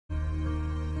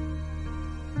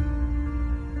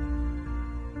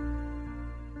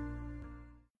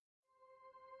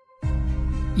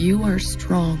You are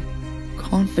strong,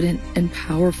 confident, and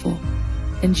powerful,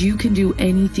 and you can do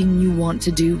anything you want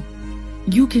to do.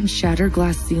 You can shatter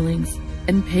glass ceilings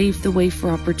and pave the way for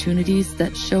opportunities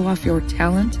that show off your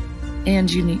talent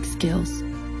and unique skills.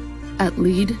 At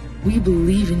LEAD, we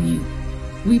believe in you.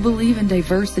 We believe in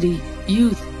diversity,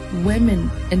 youth, women,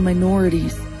 and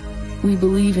minorities. We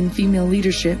believe in female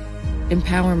leadership,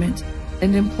 empowerment,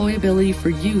 and employability for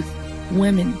youth,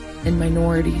 women, and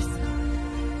minorities.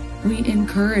 We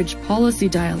encourage policy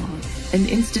dialogue and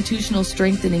institutional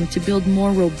strengthening to build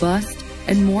more robust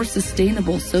and more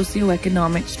sustainable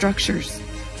socioeconomic structures.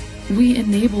 We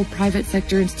enable private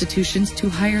sector institutions to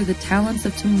hire the talents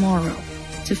of tomorrow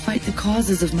to fight the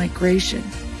causes of migration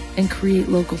and create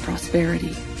local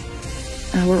prosperity.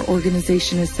 Our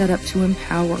organization is set up to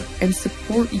empower and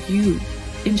support you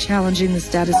in challenging the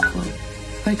status quo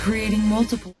by creating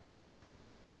multiple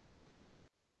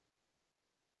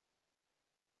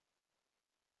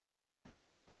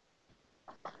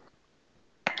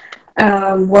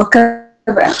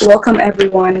Welcome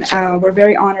everyone. We're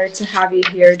very honored to have you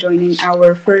here joining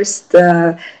our first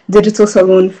Digital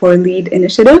Saloon for LEAD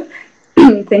initiative.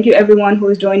 Thank you everyone who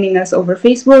is joining us over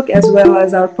Facebook, as well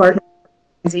as our partner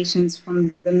organizations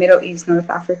from the Middle East, North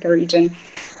Africa region.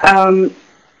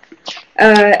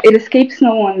 It escapes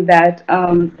no one that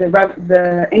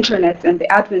the internet and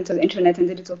the advent of the internet and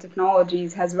digital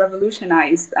technologies has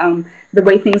revolutionized the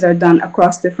way things are done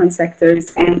across different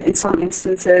sectors, and in some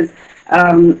instances,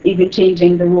 even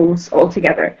changing the rules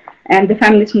altogether. And the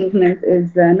feminist movement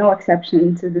is no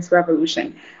exception to this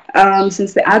revolution.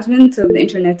 Since the advent of the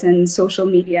internet and social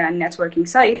media and networking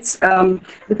sites,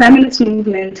 the feminist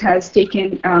movement has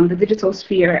taken the digital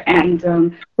sphere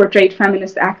and portrayed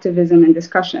feminist activism and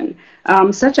discussion.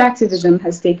 Such activism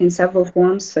has taken several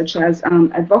forms, such as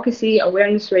advocacy,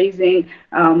 awareness raising,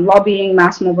 lobbying,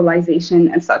 mass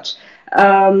mobilization, and such.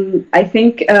 I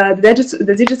think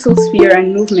the digital sphere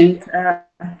and movement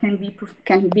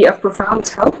can be of profound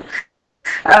help.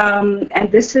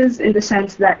 And this is in the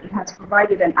sense that it has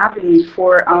provided an avenue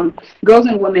for girls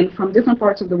and women from different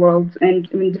parts of the world and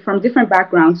from different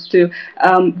backgrounds to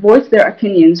voice their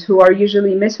opinions, who are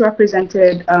usually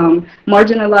misrepresented,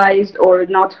 marginalized, or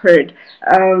not heard.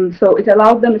 So it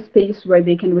allowed them a space where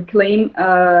they can reclaim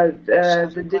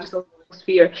the digital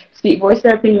sphere, voice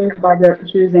their opinions about their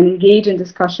issues, and engage in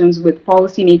discussions with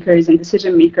policymakers and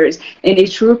decision makers in a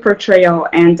true portrayal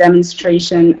and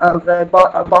demonstration of a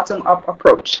bottom-up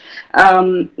approach.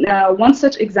 One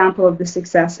such example of this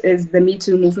success is the Me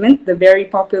Too movement, the very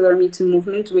popular Me Too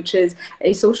movement, which is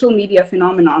a social media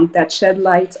phenomenon that shed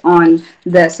light on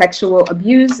the sexual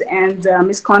abuse and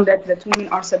misconduct that women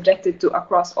are subjected to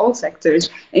across all sectors,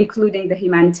 including the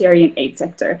humanitarian aid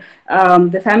sector.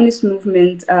 The feminist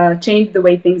movement changed the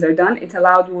way things are done. It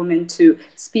allowed women to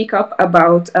speak up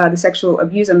about the sexual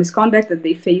abuse and misconduct that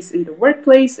they face in the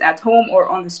workplace, at home, or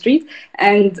on the street,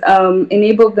 and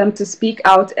enabled them to speak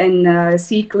out and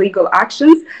seek legal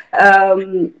actions,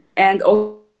 and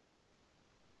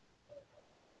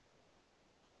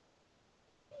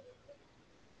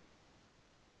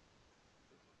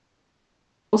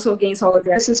also gain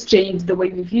solidarity. This has changed the way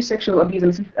we view sexual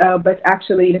abuse, but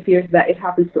actually it appears that it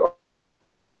happens to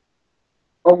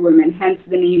all women, hence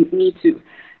the name Me Too.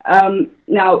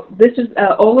 Now, this is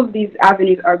all of these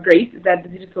avenues are great that the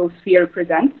digital sphere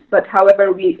presents, but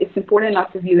however, it's important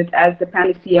not to view it as the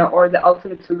panacea or the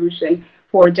ultimate solution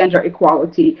for gender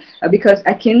equality, because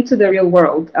akin to the real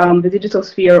world, the digital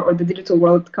sphere or the digital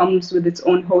world comes with its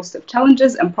own host of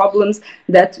challenges and problems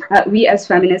that we as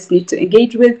feminists need to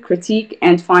engage with, critique,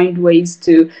 and find ways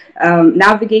to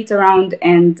navigate around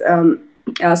and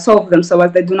solve them so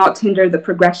as they do not hinder the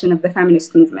progression of the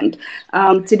feminist movement.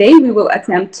 Today, we will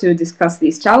attempt to discuss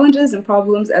these challenges and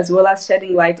problems, as well as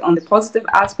shedding light on the positive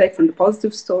aspects and the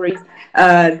positive stories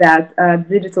that the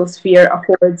digital sphere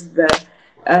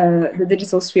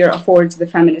affords the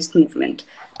feminist movement.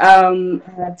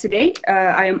 Today,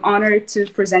 I am honored to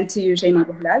present to you Chaima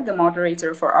Bouhlel, the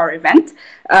moderator for our event.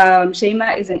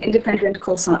 Chaima is an independent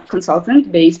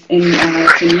consultant based in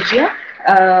Tunisia.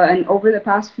 And over the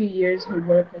past few years, her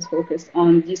work has focused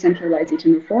on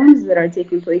decentralization reforms that are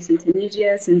taking place in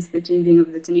Tunisia since the changing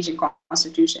of the Tunisian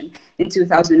constitution in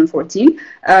 2014,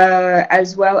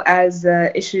 as well as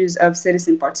issues of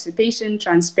citizen participation,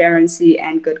 transparency,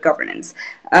 and good governance.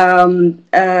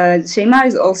 Chaima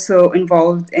is also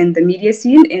involved in the media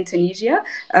scene in Tunisia,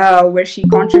 where she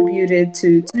contributed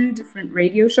to 2 different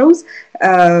radio shows.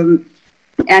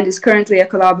 and is currently a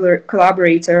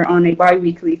collaborator on a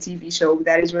bi-weekly TV show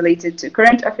that is related to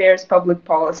current affairs, public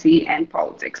policy, and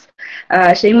politics.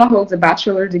 Chaima holds a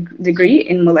bachelor degree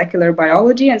in molecular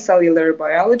biology and cellular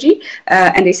biology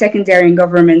and a secondary in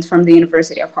government from the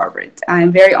University of Harvard. I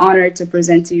am very honored to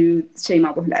present to you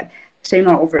Chaima Bouhlel.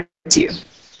 Chaima, over to you.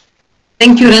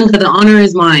 Thank you, Renda. The honor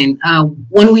is mine.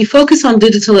 When we focus on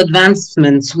digital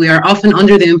advancements, we are often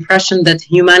under the impression that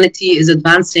humanity is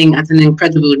advancing at an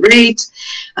incredible rate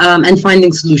and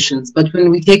finding solutions. But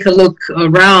when we take a look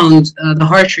around, the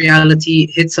harsh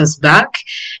reality hits us back,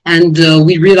 and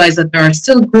we realize that there are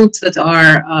still groups that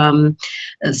are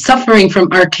suffering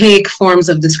from archaic forms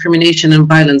of discrimination and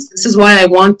violence. This is why I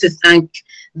want to thank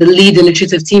the lead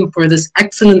initiative team for this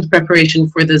excellent preparation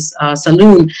for this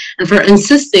Saloon, and for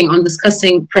insisting on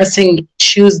discussing pressing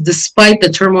issues despite the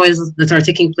turmoils that are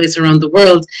taking place around the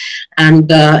world,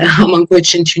 and among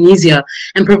which in Tunisia,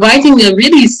 and providing a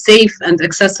really safe and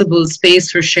accessible space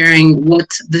for sharing what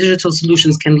digital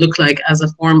solutions can look like as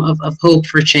a form of hope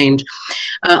for change.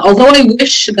 Although I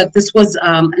wish that this was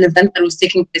an event that was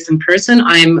taking place in person,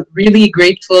 I'm really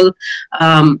grateful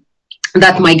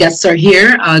that my guests are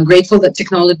here. Grateful that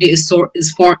technology is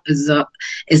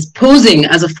posing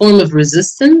as a form of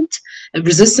resistance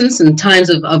in times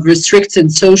of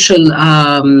restricted social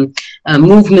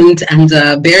movement and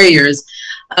barriers.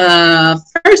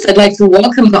 First, I'd like to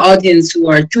welcome the audience who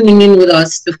are tuning in with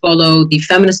us to follow the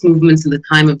feminist movements in the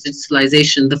time of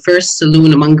digitalization, the first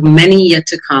Saloon among many yet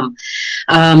to come.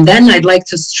 Then I'd like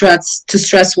to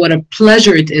stress what a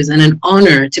pleasure it is and an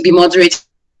honor to be moderating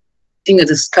a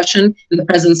discussion in the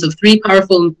presence of three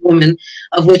powerful women,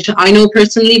 of which I know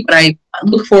personally, but I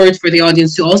look forward for the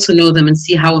audience to also know them and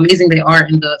see how amazing they are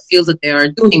in the fields that they are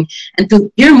doing, and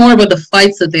to hear more about the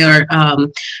fights that they are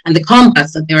and the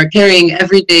combats that they are carrying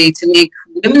every day to make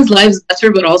women's lives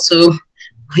better, but also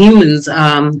humans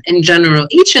in general,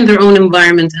 each in their own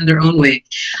environment and their own way.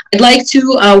 I'd like to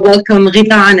welcome Ghida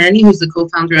Anani, who's the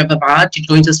co-founder of Ab'ad. She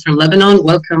joins us from Lebanon.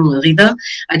 Welcome, Ghida.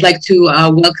 I'd like to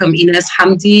welcome Enas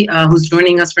Hamdy, who's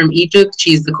joining us from Egypt.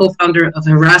 She's the co-founder of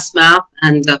HarassMap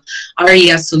and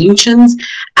RES Solutions.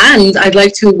 And I'd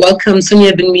like to welcome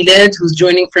Sonia Ben Miled, who's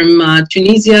joining from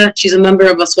Tunisia. She's a member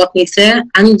of Aswat Nissa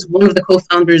and one of the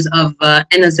co-founders of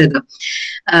Enas.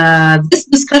 This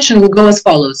discussion will go as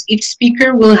follows. Each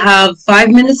speaker will have 5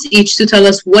 minutes each to tell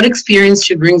us what experience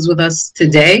she brings with us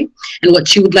today and what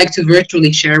she would like to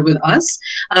virtually share with us.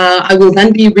 I will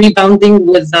then be rebounding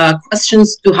with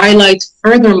questions to highlight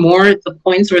furthermore the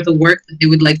points or the work that they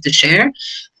would like to share.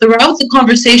 Throughout the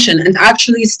conversation, and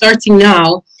actually starting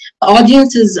now, the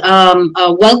audience is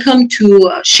welcome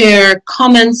to share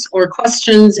comments or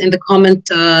questions in the comment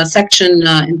section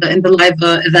in the live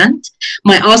event.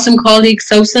 My awesome colleague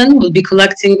Sausan will be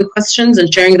collecting the questions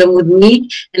and sharing them with me,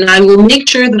 and I will make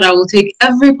sure that I will take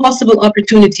every possible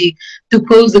opportunity to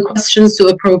pose the questions to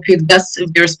appropriate guests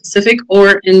if they're specific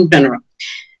or in general.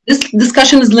 This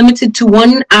discussion is limited to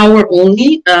 1 hour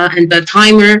only, and the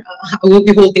timer, I will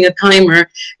be holding a timer,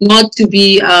 not to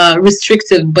be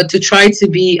restrictive, but to try to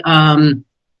be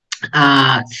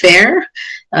fair.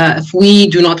 If we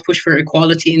do not push for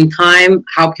equality in time,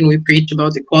 how can we preach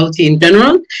about equality in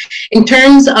general? In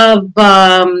terms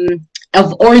of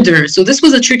order, so this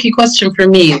was a tricky question for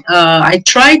me. I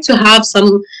tried to have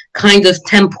some kind of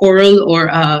temporal or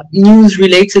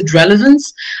news-related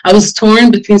relevance. I was torn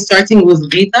between starting with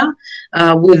Ghida,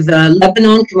 with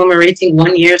Lebanon commemorating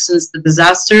 1 year since the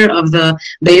disaster of the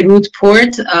Beirut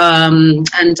port.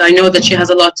 And I know that she has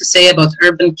a lot to say about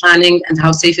urban planning and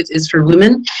how safe it is for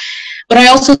women. But I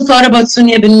also thought about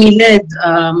Sonia Ben Miled,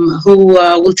 who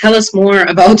will tell us more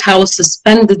about how a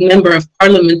suspended member of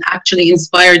parliament actually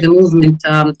inspired the movement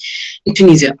in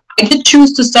Tunisia. I did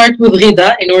choose to start with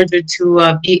Ghida in order to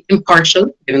be impartial,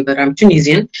 given that I'm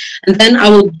Tunisian, and then I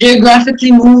will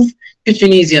geographically move to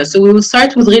Tunisia. So we will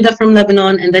start with Ghida from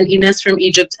Lebanon, and then Enas from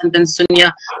Egypt, and then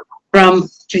Sonia from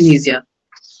Tunisia.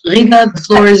 Ghida, the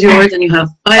floor is yours, and you have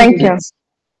 5 minutes.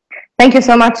 Thank you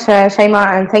so much, Chaima,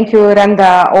 and thank you,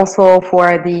 Renda, also for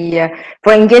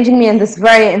engaging me in this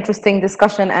very interesting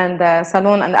discussion and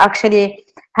Saloon, and actually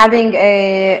having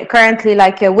currently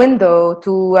like a window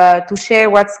to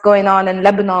share what's going on in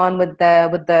Lebanon with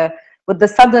the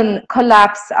sudden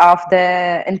collapse of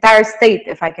the entire state,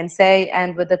 if I can say,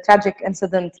 and with the tragic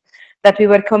incident that we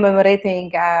were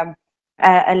commemorating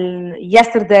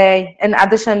yesterday, in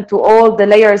addition to all the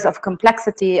layers of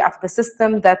complexity of the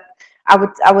system that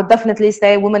I would definitely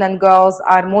say women and girls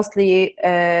are mostly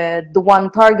the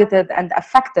one targeted and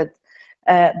affected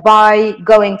by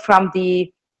going from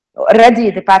already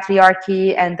the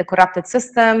patriarchy and the corrupted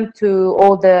system to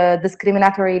all the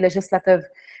discriminatory legislative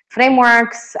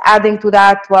frameworks. Adding to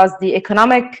that was the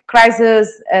economic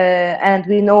crisis, and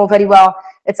we know very well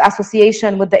its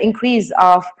association with the increase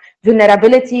of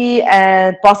vulnerability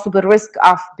and possible risk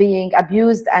of being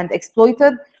abused and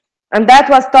exploited. And that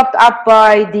was topped up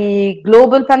by the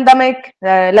global pandemic.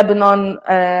 Lebanon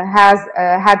has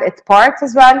had its part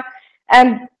as well.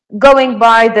 And going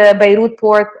by the Beirut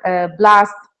port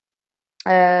blast,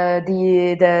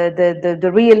 the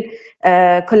real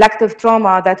collective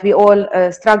trauma that we all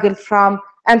struggled from,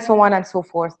 and so on and so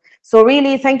forth. So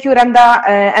really, thank you, Randa.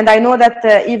 And I know that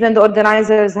even the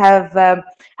organizers have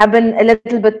been a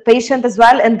little bit patient as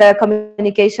well in the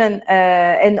communication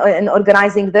in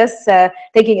organizing this,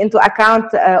 taking into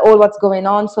account all what's going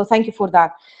on. So thank you for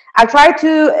that. I'll try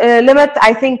to limit,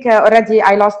 I think already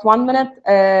I lost 1 minute,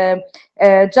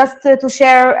 just to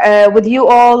share with you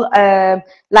all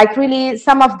like really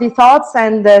some of the thoughts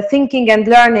and thinking and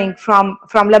learning from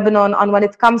Lebanon on when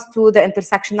it comes to the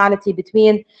intersectionality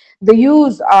between the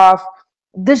use of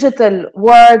digital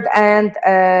world and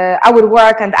our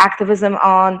work and activism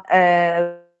on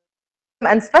and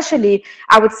especially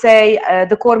I would say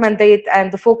the core mandate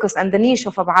and the focus and the niche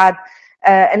of Abad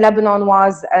in Lebanon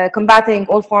was combating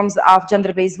all forms of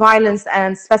gender-based violence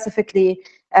and specifically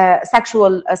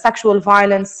sexual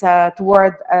violence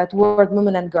toward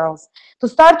women and girls. To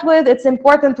start with, it's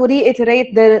important to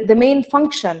reiterate the main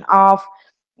function of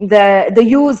the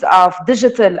use of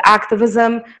digital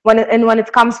activism when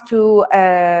it comes to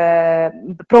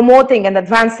promoting and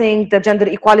advancing the gender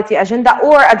equality agenda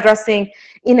or addressing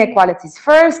inequalities.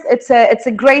 First, it's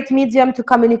a great medium to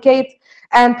communicate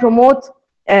and promote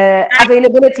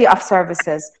availability of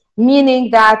services, meaning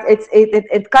that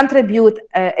it contributes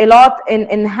a lot in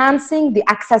enhancing the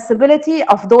accessibility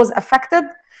of those affected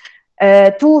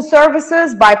to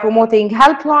services by promoting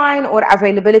helpline or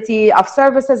availability of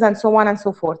services and so on and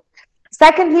so forth.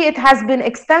 Secondly, it has been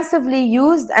extensively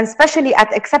used, and especially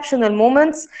at exceptional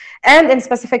moments and in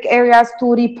specific areas,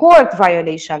 to report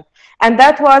violation. And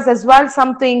that was as well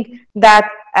something that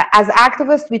as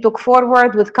activists we took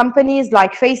forward with companies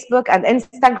like Facebook and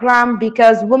Instagram,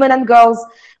 because women and girls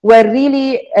were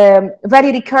really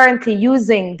very recurrently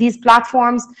using these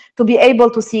platforms to be able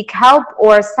to seek help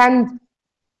or send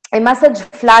a message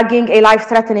flagging a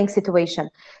life-threatening situation.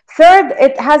 Third,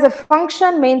 it has a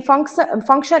main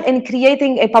function in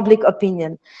creating a public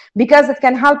opinion, because it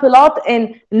can help a lot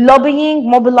in lobbying,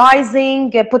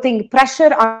 mobilizing, putting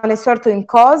pressure on a certain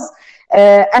cause.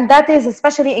 And that is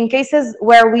especially in cases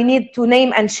where we need to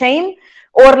name and shame,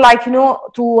 or like, you know,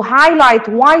 to highlight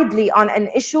widely on an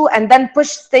issue and then push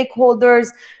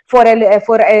stakeholders for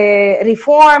a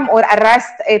reform or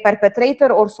arrest a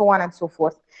perpetrator or so on and so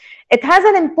forth. It has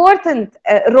an important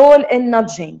role in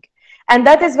nudging. And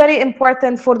that is very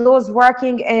important for those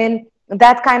working in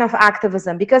that kind of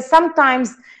activism, because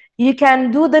sometimes you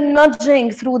can do the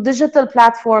nudging through digital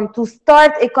platform to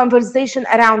start a conversation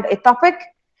around a topic,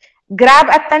 grab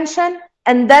attention,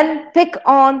 and then pick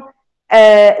on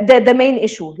the main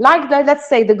issue. Like, let's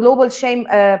say, the global shame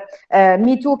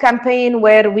Me Too campaign,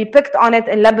 where we picked on it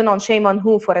in Lebanon, Shame on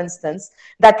Who, for instance,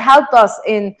 that helped us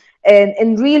in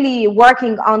really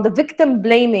working on the victim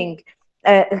blaming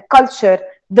culture.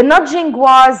 The nudging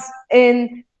was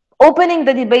in opening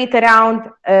the debate around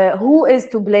who is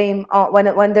to blame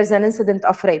when there's an incident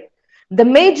of rape. The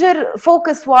major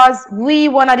focus was, we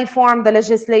want to reform the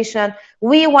legislation.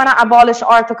 We want to abolish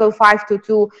Article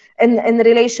 522 in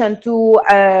relation to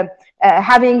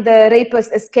having the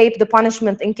rapist escape the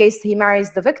punishment in case he marries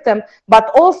the victim.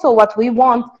 But also what we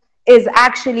want is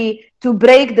actually to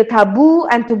break the taboo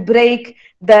and to break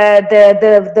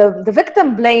the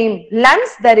victim blame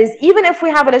lens that is, even if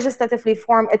we have a legislative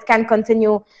reform, it can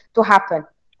continue to happen.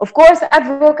 Of course,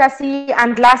 advocacy,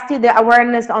 and lastly, the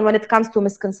awareness on when it comes to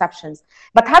misconceptions.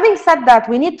 But having said that,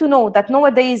 we need to know that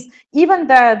nowadays, even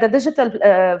the digital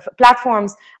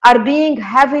platforms are being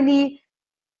heavily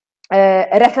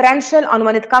referential on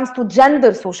when it comes to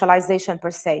gender socialization per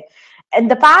se. In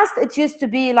the past, it used to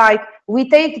be like, we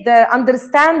take the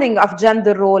understanding of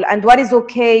gender role and what is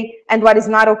okay and what is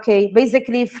not okay,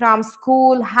 basically from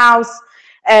school, house,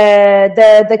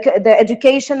 the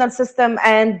educational system,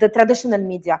 and the traditional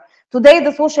media. Today,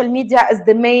 the social media is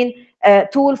the main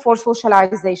tool for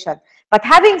socialization. But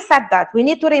having said that, we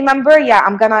need to remember,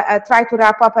 I'm gonna try to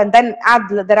wrap up and then add,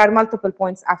 there are multiple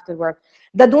points afterward.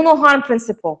 The do no harm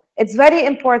principle. It's very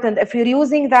important. If you're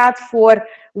using that for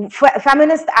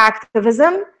feminist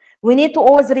activism, we need to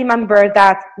always remember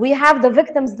that we have the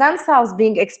victims themselves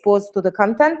being exposed to the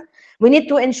content. We need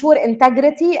to ensure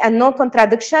integrity and no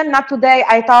contradiction. Not today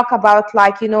I talk about,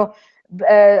 like, you know,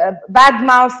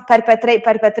 badmouth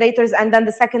perpetrators, and then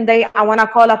the second day I want to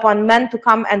call upon men to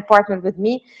come and partner with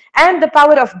me. And the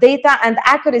power of data and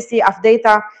accuracy of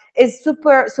data is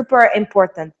super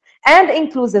important. And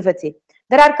inclusivity.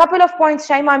 There are a couple of points,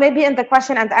 Chaima, maybe in the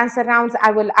question and answer rounds,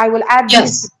 I will add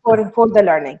yes. for the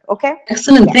learning. Okay.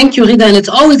 Excellent. Yeah. Thank you, Ghida. And it's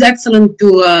always excellent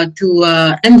to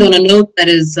end on a note that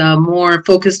is more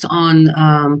focused on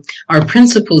our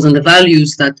principles and the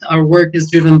values that our work is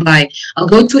driven by. I'll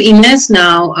go to Enas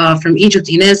now from Egypt.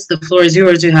 Enas, the floor is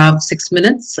yours. You have 6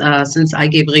 minutes since I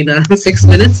gave Ghida 6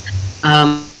 minutes.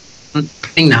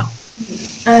 Now.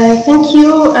 Thank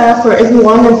you for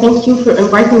everyone, and thank you for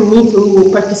inviting me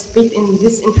to participate in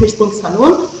this interesting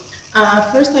salon.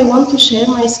 First, I want to share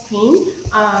my screen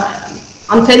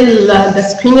until the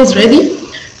screen is ready.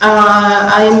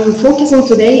 I'm focusing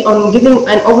today on giving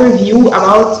an overview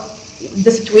about the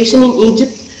situation in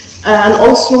Egypt, and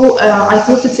also I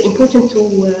thought it's important to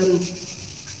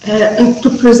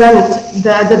present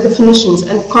the definitions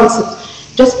and concepts,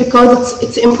 just because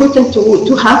it's important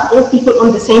to have all people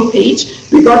on the same page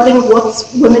regarding what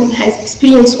women has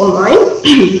experienced online.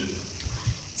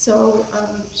 So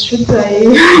should I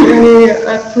really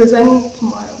present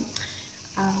my,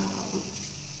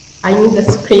 I need the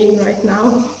screen right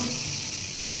now.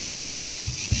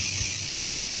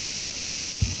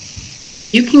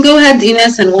 You can go ahead,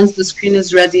 Enas, and once the screen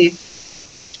is ready.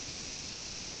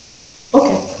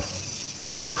 Okay.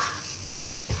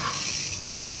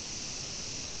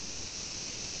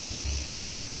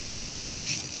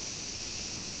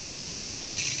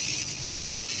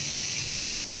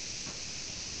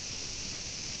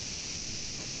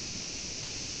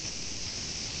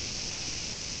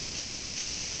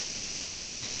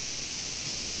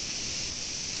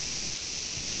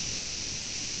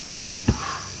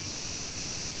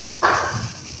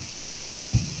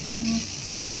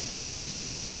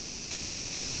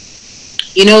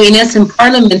 You know, Enas, in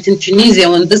Parliament in Tunisia,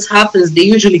 when this happens, they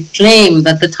usually claim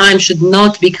that the time should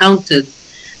not be counted,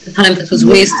 the time that was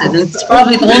wasted. And it's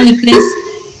probably the only place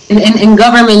in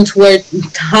government where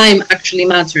time actually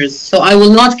matters. So I will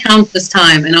not count this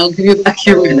time, and I'll give you back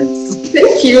your minutes.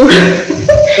 Thank you.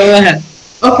 Go ahead.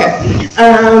 Okay.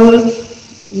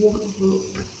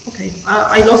 Okay,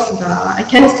 I lost the, I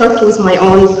can start with my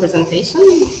own presentation.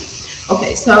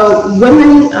 Okay, so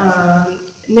women,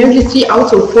 nearly 3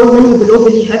 out of 4 women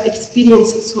globally have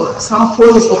experienced some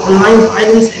forms of online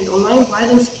violence, and online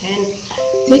violence can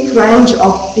take range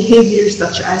of behaviors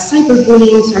such as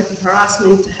cyberbullying, cyber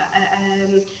harassment,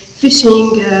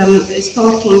 phishing,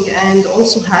 stalking, and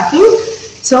also hacking.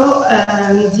 So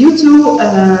due to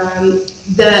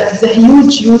the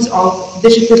huge use of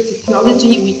digital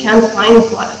technology, we can find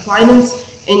violence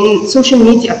in social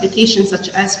media applications such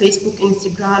as Facebook,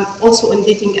 Instagram, also in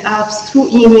dating apps, through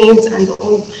emails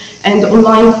and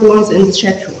online forums and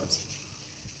chat rooms.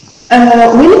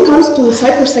 When it comes to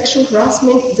cybersexual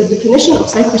harassment, the definition of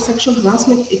cybersexual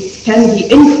harassment, it can be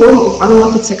any form of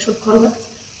unwanted sexual conduct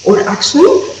or action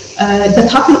that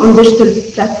happen on digital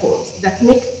platforms that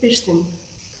make a person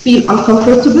feel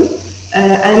uncomfortable,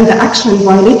 and the action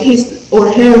violate his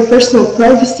or her personal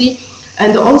privacy,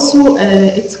 and also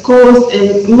it's caused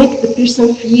make the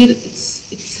person feel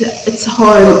it's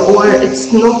harm, or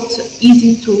it's not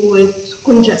easy to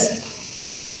congest.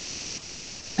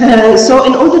 So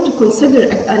in order to consider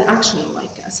an action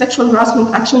like a sexual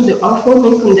harassment action, there are 4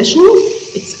 main conditions.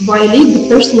 It's violate the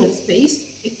personal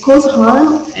space, it causes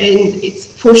harm, and it's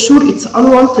for sure it's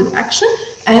unwanted action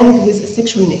and with a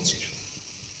sexual nature.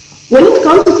 When it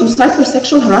comes to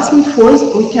cybersexual harassment forms,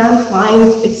 we can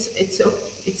find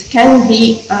it can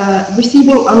be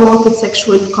receiving unwanted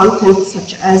sexual content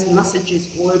such as messages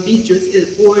or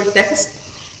videos or text.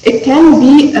 It can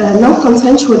be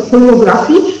non-consensual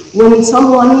pornography when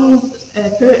someone's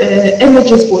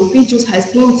images or videos has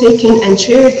been taken and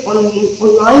shared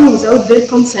online without their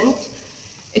consent.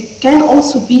 It can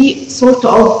also be sort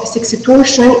of sex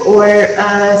extortion, or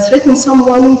threaten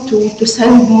someone to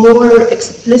send more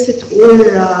explicit or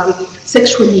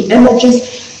sexually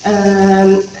images.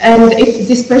 And if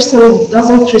this person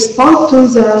doesn't respond to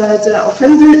the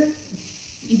offender,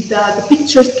 the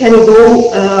pictures can go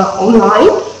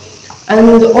online.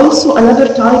 And also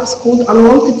another type is called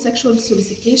unwanted sexual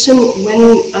solicitation,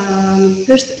 when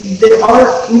there are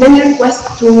many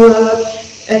requests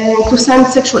to send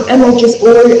sexual images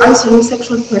or answering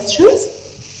sexual questions.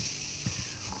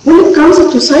 When it comes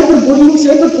to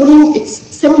cyberbullying, it's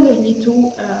similarly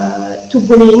to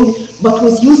bullying, but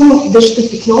with using digital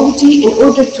technology in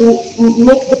order to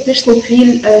make the person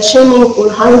feel shaming or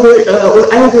hunger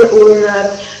or anger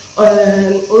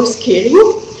or scaring.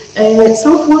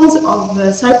 Some forms of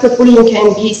cyberbullying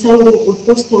can be sending or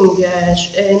posting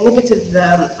negative,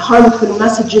 harmful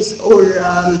messages or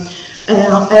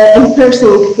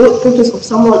impersonating photos of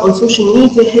someone on social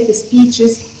media, hate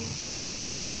speeches.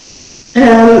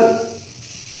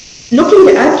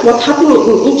 Looking at what's happening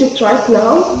in Egypt right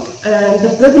now,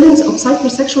 the prevalence of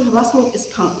cybersexual harassment is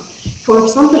common. For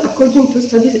example, according to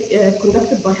studies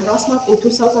conducted by HarassMap in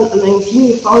 2019,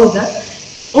 we found that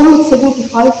almost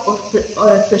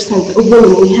 75% of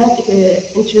women we have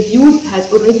interviewed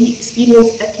has already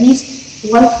experienced at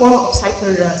least one form of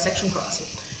cybersexual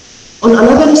harassment. On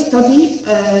another study,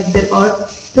 there are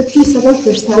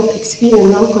 37%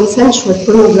 experience non-consensual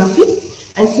pornography,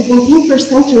 and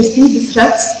 17% receive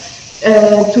threats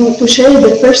to share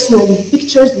their personal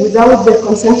pictures without their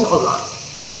consent online.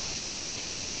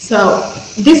 So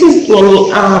this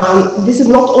is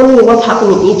not only what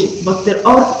happened in Egypt, but there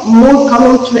are more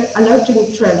common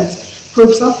alarming trends. For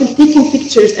example, taking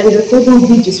pictures and recording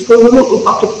videos for women in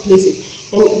public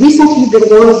places. And recently there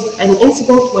was an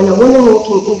incident when a woman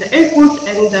walking in the airport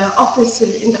and the officer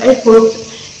in the airport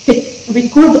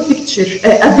record a picture,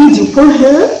 a video for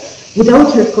her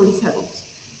without her consent.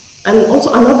 And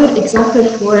also another example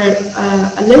for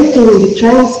alerting the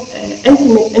trans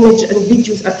intimate image and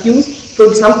videos abuse. For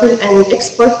example, an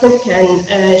ex-partner can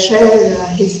share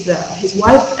his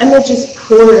wife's images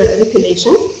for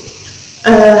retaliation.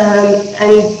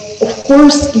 And of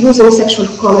course, using sexual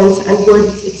comments and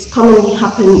words, it's commonly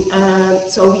happen.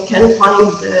 So we can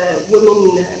find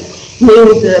women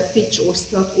named bitch or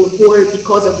slut or whore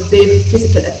because of their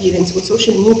physical appearance on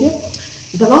social media.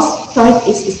 The last type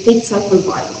is state cyber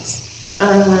violence.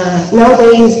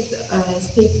 Nowadays,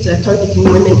 state targeting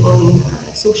women on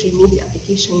social media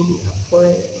application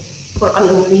for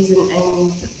unknown reason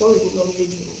and for known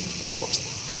reason, of course.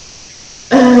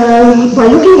 By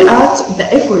looking at the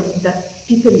effort that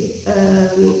people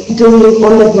doing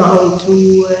on the ground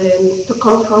to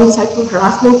confront cyber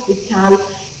harassment, we can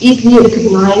easily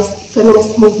recognize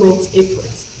feminist movement's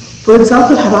efforts. For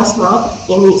example, HarassMap,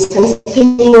 since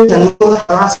 10 years and more,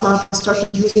 HarassMap started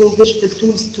using digital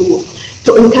tools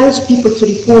to encourage people to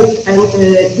report and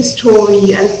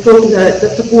destroy and bring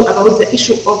the taboo about the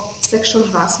issue of sexual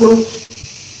harassment.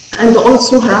 And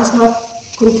also HarassMap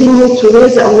continued to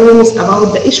raise awareness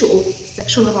about the issue of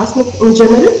sexual harassment in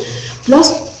general,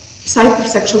 plus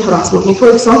cyber-sexual harassment. And for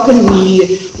example,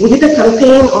 we did a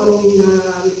campaign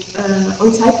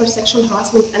on cyber-sexual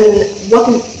harassment and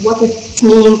what it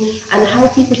means and how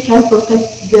people can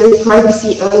protect their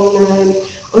privacy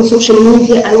on social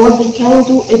media and what they can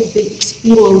do if they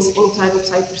experience any type of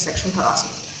cyber-sexual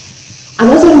harassment.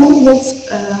 Another movement,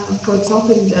 for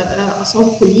example,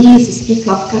 Assault Police, Speak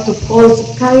Up, Cut Off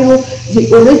Calls, Cairo,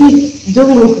 they already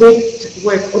doing great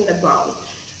work on the ground.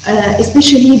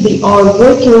 Especially they are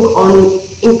working on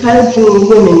encouraging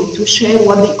women to share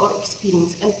what they are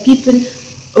experiencing, and people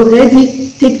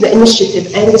already take the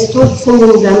initiative and start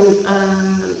sending them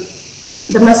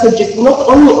the messages not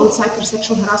only on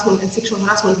cybersexual harassment and sexual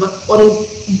harassment, but on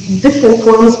different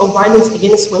forms of violence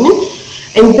against women.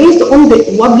 And based on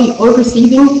what they are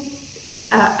receiving,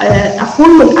 a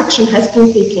formal action has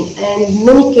been taken, and in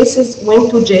many cases went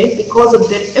to jail because of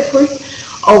their effort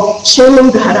of shaming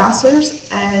the harassers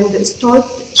and start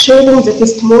sharing the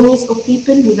testimonies of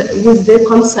people with their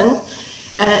consent.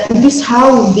 This is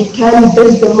how they can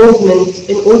build the movement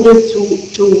in order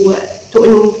to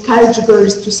encourage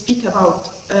girls to speak about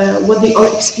what they are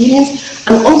experiencing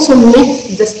and also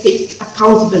make the state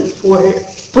accountable for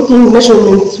putting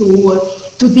measurement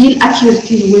to deal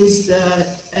accurately with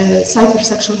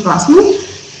cyber-sexual harassment.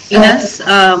 Enas,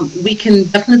 we can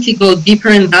definitely go deeper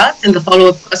in that in the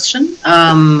follow-up question.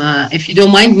 If you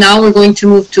don't mind, now we're going to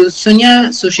move to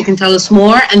Sonia so she can tell us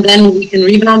more, and then we can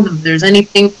rebound. If there's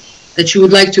anything that you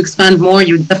would like to expand more,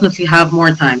 you definitely have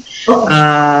more time.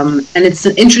 And it's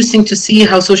interesting to see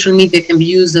how social media can be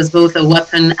used as both a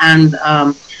weapon and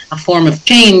a form of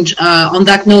change. On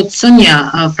that note,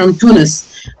 Sonia from Tunis,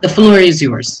 the floor is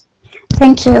yours.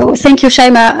 Thank you,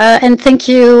 Chaima, and thank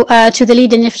you to the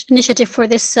Lead Initiative for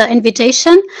this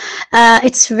invitation.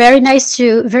 It's very nice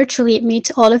to virtually meet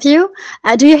all of you.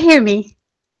 Do you hear me?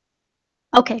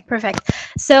 Okay, perfect.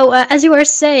 So as you were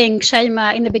saying,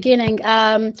 Chaima, in the beginning,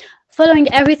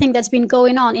 following everything that's been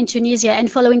going on in Tunisia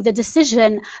and following the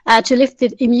decision to lift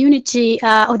the immunity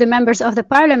of the members of the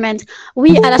parliament,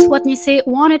 we at Aswat Nissa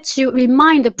wanted to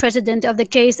remind the president of the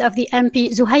case of the MP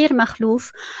Zuhair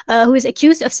Makhlouf, who is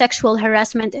accused of sexual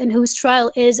harassment and whose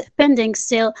trial is pending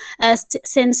still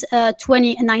since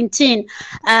 2019.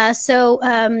 So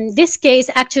this case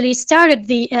actually started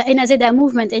the Enas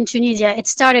movement in Tunisia. It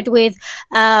started with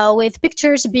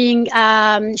pictures being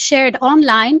shared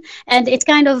online, and it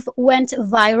kind of went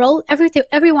viral.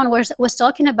 Everyone was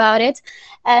talking about it,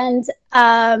 and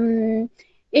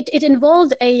it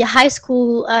involved a high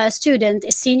school student,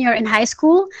 a senior in high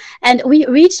school, and we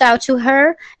reached out to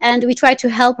her and we tried to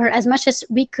help her as much as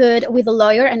we could with a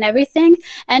lawyer and everything.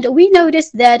 And we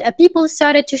noticed that people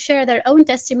started to share their own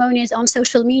testimonies on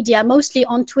social media, mostly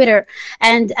on Twitter.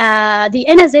 And the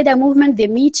Enas movement, the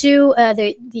Me Too,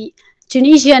 the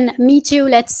Tunisian Me Too,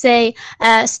 let's say,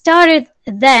 started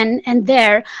then and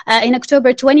there in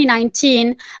October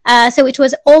 2019. So it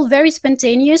was all very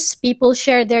spontaneous. People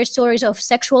shared their stories of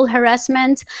sexual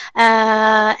harassment.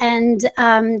 And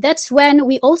that's when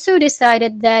we also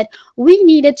decided that we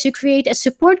needed to create a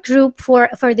support group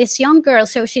for this young girl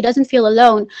so she doesn't feel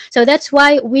alone. So that's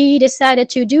why we decided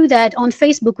to do that on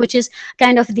Facebook, which is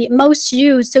kind of the most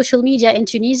used social media in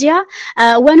Tunisia.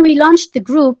 When we launched the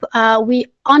group,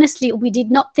 honestly, we did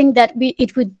not think that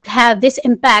it would have this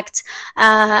impact.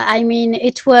 I mean,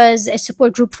 it was a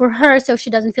support group for her, so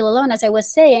she doesn't feel alone, as I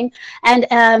was saying. And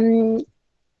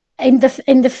in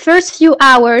the first few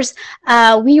hours,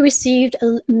 we received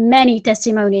many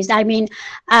testimonies. I mean,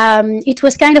 it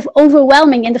was kind of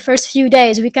overwhelming in the first few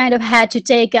days. We kind of had to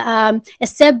take a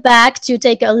step back, to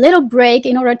take a little break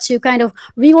in order to kind of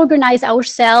reorganize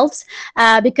ourselves,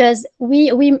 because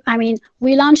we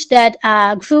launched that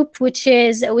group, which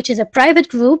is a private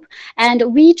group, and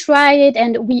we tried,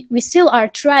 and we still are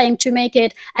trying to make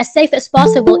it as safe as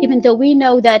possible, even though we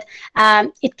know that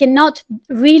it cannot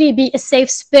really be a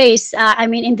safe space. I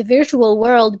mean, in the virtual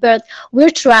world, but we're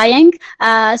trying.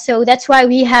 So that's why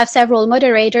we have several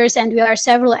moderators and we are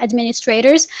several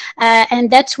administrators. And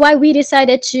that's why we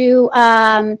decided to,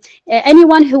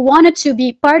 anyone who wanted to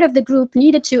be part of the group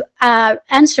needed to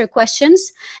answer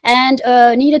questions and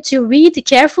needed to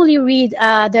carefully read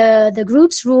the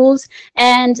group's rules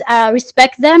and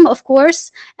respect them, of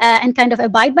course, and kind of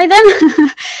abide by them.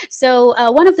 So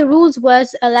one of the rules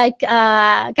was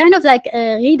kind of like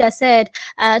Ghida said,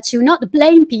 to not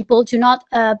blame people, to not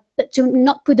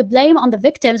put the blame on the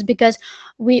victims, because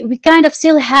we kind of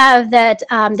still have that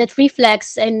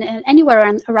reflex in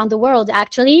anywhere around the world,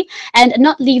 actually, and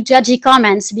not leave judgy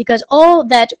comments, because all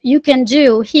that you can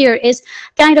do here is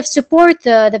kind of support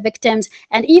the victims,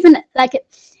 and even like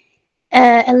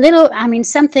a little, I mean,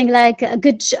 something like a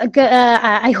good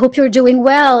I hope you're doing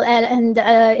well, and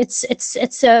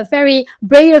it's very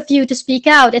brave of you to speak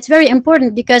out. It's very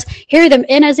important, because here the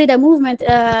Enas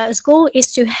movement's goal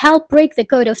is to help break the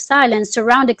code of silence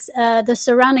surrounding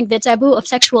the taboo of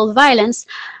sexual violence.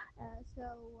 So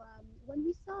when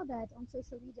we saw that on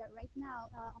social media right now,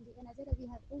 on the Enas we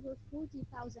have over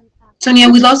 40,000. Sonia,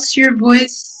 we lost your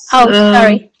voice. Oh,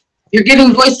 sorry. You're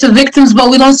giving voice to victims, but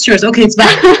we lost yours. Okay, it's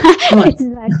back. It's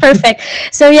back. Perfect.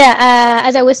 So yeah,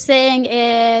 as I was saying,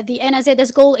 the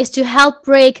Enas goal is to help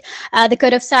break the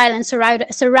code of silence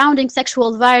surrounding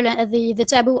sexual violence, the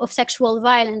taboo of sexual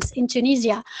violence in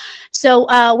Tunisia. So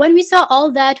when we saw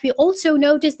all that, we also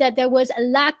noticed that there was a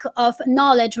lack of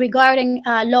knowledge regarding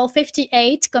Law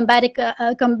 58,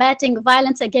 combating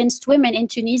violence against women in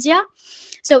Tunisia.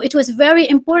 So it was very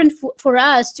important for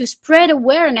us to spread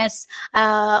awareness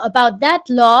about that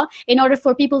law, in order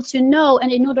for people to know,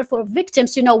 and in order for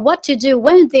victims to know what to do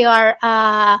when they are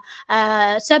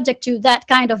subject to that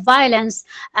kind of violence.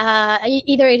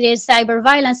 Either it is cyber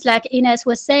violence, like Enas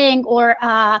was saying, or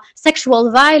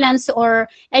sexual violence, or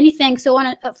anything, so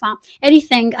on,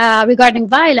 anything regarding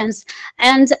violence.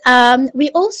 And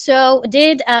we also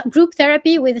did group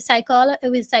therapy with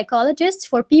psychologists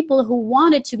for people who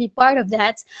wanted to be part of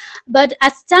that. But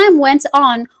as time went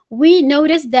on, we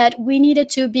noticed that we needed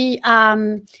to be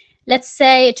let's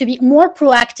say, to be more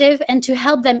proactive and to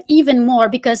help them even more,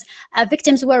 because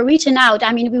victims were reaching out.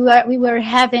 I mean, we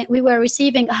were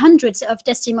receiving hundreds of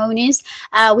testimonies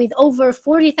with over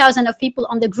 40,000 of people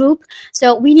on the group.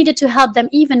 So we needed to help them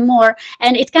even more,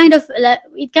 and it kind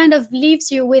of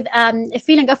leaves you with a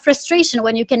feeling of frustration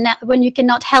when you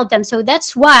cannot help them. So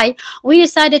that's why we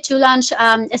decided to launch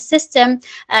a system.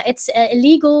 It's a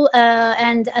legal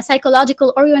and a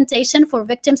psychological orientation for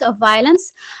victims of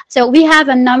violence. So we have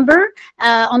a number number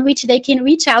on which they can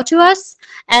reach out to us,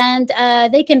 and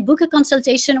they can book a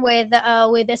consultation with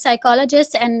a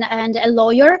psychologist and a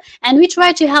lawyer, and we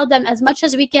try to help them as much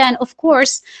as we can, of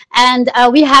course. And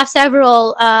we have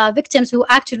several victims who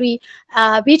actually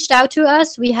reached out to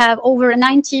us. We have over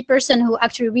 90% who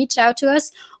actually reached out to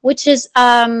us, which is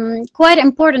quite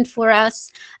important for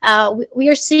us. We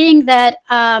are seeing that,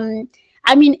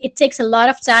 I mean, it takes a lot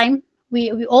of time.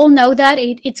 We all know that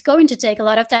it's going to take a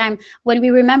lot of time. When we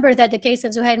remember that the case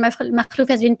of Zuhair Makhlouf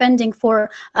has been pending for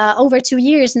over 2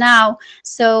 years now.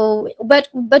 So, but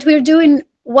we're doing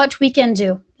what we can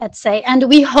do, let's say, and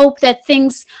we hope that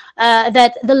things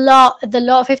that the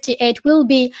law 58 will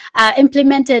be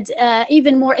implemented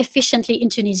even more efficiently in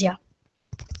Tunisia.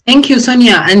 Thank you,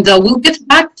 Sonia. And we'll get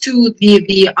back to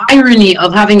the irony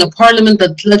of having a parliament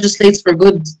that legislates for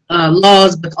good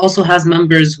laws, but also has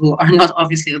members who are not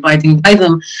obviously abiding by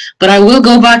them. But I will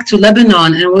go back to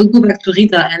Lebanon, and we'll go back to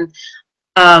Ghida, and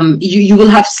you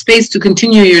will have space to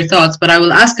continue your thoughts, but I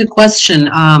will ask a question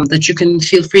that you can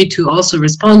feel free to also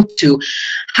respond to.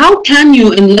 How can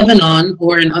you in Lebanon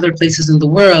or in other places in the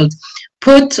world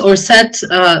put or set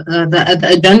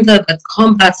the agenda that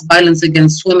combats violence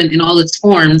against women in all its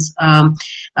forms,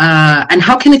 and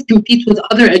how can it compete with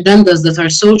other agendas that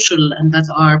are social and that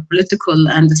are political,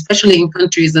 and especially in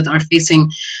countries that are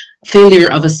facing failure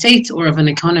of a state or of an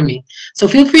economy? So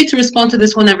feel free to respond to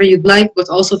this whenever you'd like, but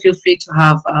also feel free to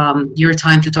have your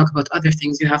time to talk about other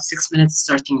things. You have 6 minutes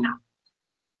starting now.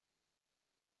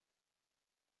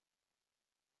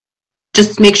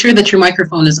 Just make sure that your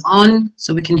microphone is on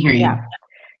so we can hear you.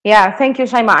 Yeah, thank you,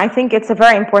 Chaima. I think it's a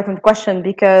very important question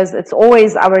because it's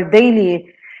always our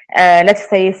daily, let's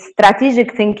say,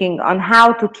 strategic thinking on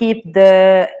how to keep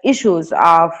the issues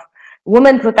of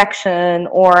women protection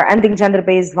or ending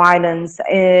gender-based violence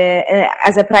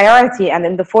as a priority and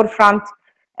in the forefront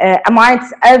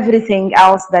amidst everything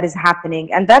else that is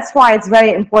happening. And that's why it's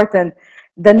very important,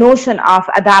 the notion of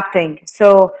adapting.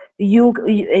 So you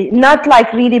not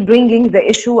like really bringing the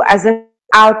issue as if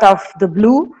out of the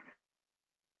blue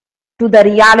to the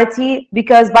reality,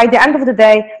 because by the end of the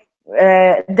day,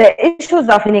 the issues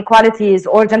of inequalities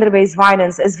or gender-based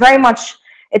violence is very much,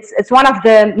 it's one of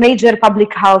the major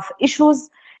public health issues,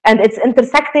 and it's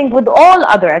intersecting with all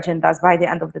other agendas by the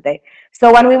end of the day.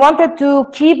 So when we wanted to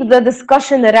keep the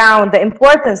discussion around the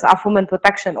importance of women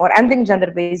protection or ending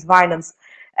gender-based violence,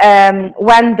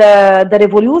 when the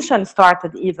revolution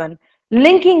started, even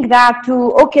linking that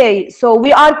to, okay, so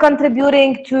we are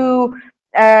contributing to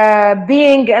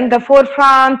being in the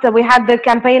forefront. We had the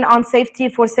campaign on safety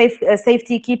for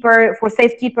safekeepers.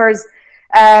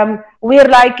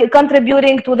 We're like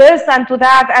contributing to this and to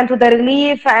that and to the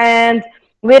relief, and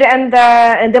we're in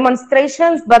the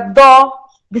demonstrations, but though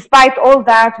despite all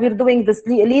that we're doing this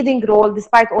leading role,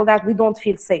 despite all that we don't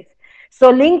feel safe. So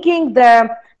linking the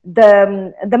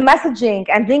messaging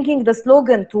and linking the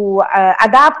slogan to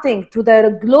adapting to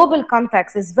the global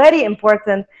context is very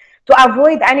important to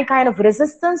avoid any kind of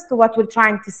resistance to what we're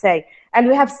trying to say. And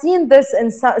we have seen this in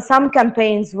some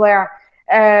campaigns where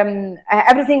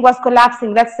everything was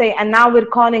collapsing, let's say, and now we're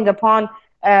calling upon,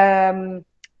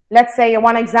 let's say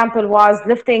one example was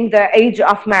lifting the age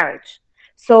of marriage.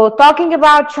 So talking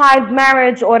about child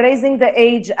marriage or raising the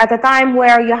age at a time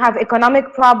where you have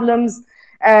economic problems,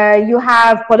 you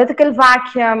have political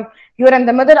vacuum, you're in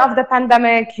the middle of the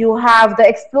pandemic, you have the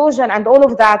explosion and all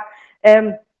of that,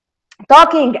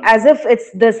 talking as if it's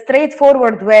the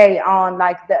straightforward way on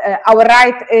like our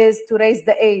right is to raise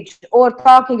the age, or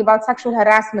talking about sexual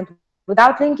harassment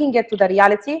without linking it to the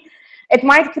reality, it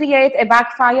might create a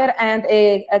backfire and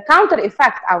a counter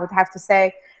effect, I would have to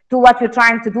say, to what we're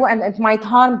trying to do, and it might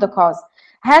harm the cause.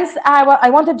 Hence, I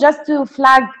wanted just to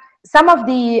flag some of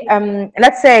the,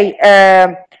 let's say,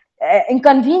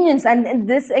 inconvenience and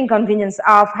this inconvenience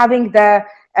of having the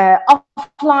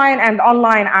offline and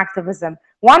online activism.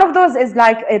 One of those is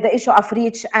like the issue of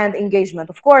reach and engagement.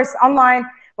 Of course, online,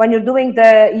 when you're doing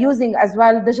using as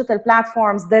well digital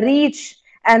platforms, the reach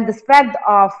and the spread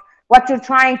of what you're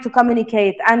trying to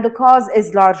communicate and the cause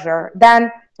is larger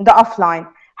than the offline.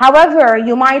 However,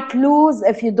 you might lose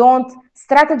if you don't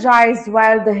strategize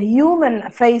well the human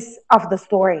face of the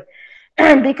story,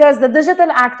 because the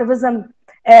digital activism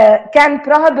can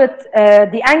prohibit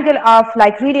the angle of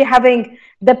like really having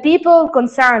the people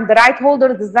concerned, the right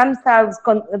holders themselves,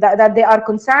 that they are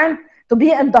concerned to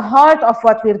be in the heart of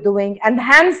what we're doing, and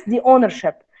hence the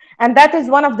ownership. And that is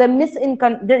one of the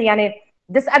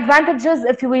disadvantages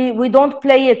if we don't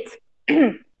play it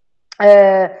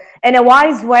in a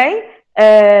wise way,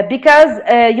 because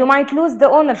you might lose the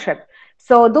ownership.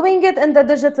 So doing it in the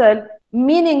digital,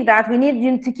 meaning that we need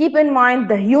you to keep in mind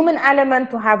the human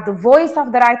element, to have the voice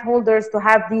of the right holders, to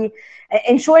have the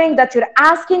ensuring that you're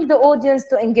asking the audience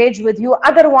to engage with you.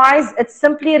 Otherwise, it's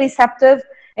simply receptive.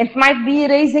 It might be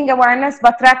raising awareness,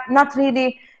 but not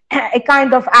really a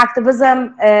kind of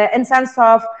activism in sense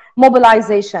of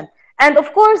mobilization. And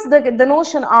of course, the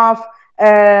notion of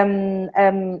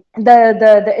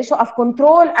the issue of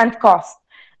control and cost.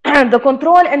 The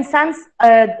control in sense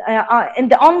in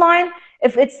the online,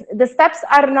 if the steps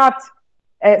are not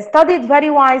studied very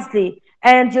wisely,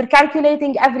 and you're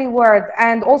calculating every word,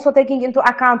 and also taking into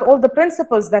account all the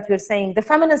principles that you're saying, the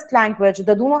feminist language,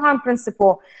 the do no harm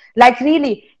principle, like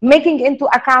really making into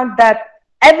account that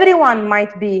everyone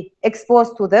might be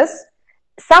exposed to this.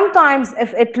 Sometimes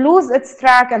if it loses its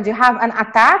track and you have an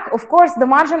attack, of course, the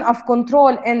margin of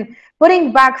control in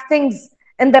putting back things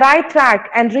in the right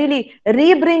track and really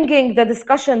re-bringing the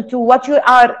discussion to what you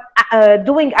are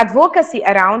doing advocacy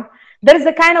around, there is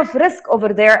a kind of risk over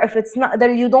there if it's not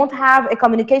that you don't have a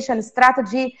communication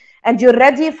strategy and you're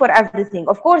ready for everything.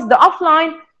 Of course, the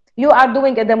offline, you are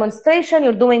doing a demonstration,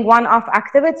 you're doing one-off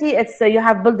activity, it's you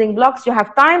have building blocks, you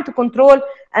have time to control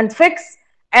and fix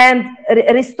and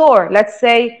restore, let's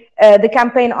say, the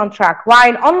campaign on track.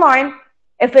 While online,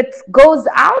 if it goes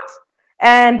out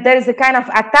and there is a kind of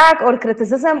attack or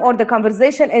criticism, or the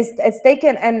conversation is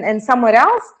taken in somewhere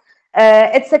else,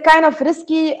 it's a kind of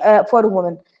risky for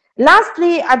women.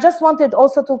 Lastly, I just wanted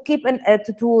also to keep in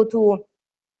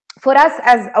for us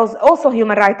as also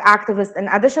human rights activists, in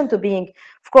addition to being,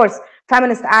 of course,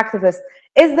 feminist activists,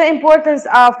 is the importance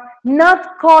of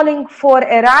not calling for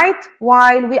a right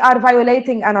while we are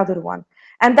violating another one.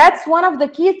 And that's one of the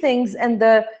key things in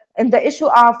the issue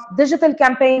of digital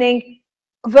campaigning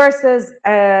versus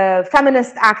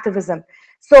feminist activism.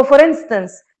 So for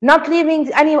instance, not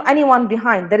leaving anyone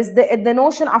behind. There is the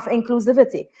notion of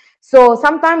inclusivity. So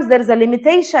sometimes there is a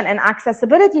limitation in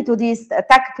accessibility to these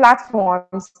tech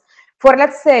platforms for,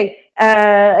 let's say,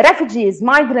 refugees,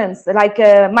 migrants, like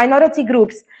minority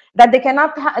groups, that they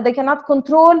cannot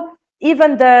control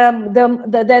even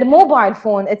their mobile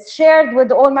phone. It's shared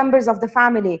with all members of the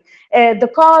family. The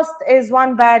cost is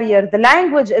one barrier. The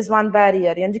language is one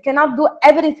barrier. And you cannot do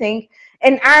everything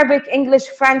in Arabic, English,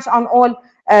 French on all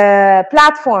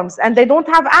platforms. And they don't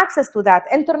have access to that.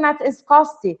 Internet is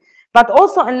costly. But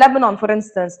also in Lebanon, for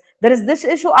instance, there is this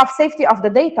issue of safety of the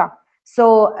data.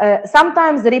 So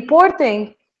sometimes the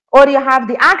reporting, or you have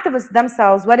the activists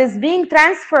themselves, what is being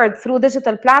transferred through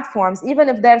digital platforms, even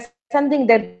if they're sending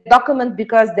their document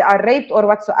because they are raped or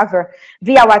whatsoever,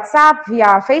 via WhatsApp,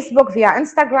 via Facebook, via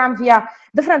Instagram, via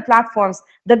different platforms,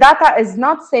 the data is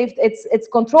not saved, it's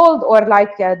controlled, or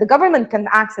like the government can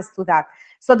access to that.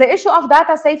 So the issue of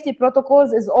data safety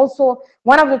protocols is also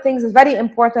one of the things that's very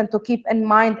important to keep in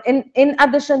mind, in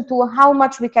addition to how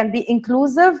much we can be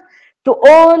inclusive to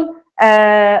all,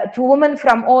 to women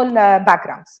from all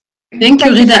backgrounds. Thank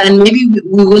you, Ghida, and maybe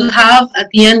we will have at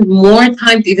the end more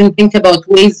time to even think about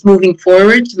ways moving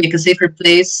forward to make a safer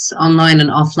place online and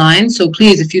offline. So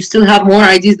please, if you still have more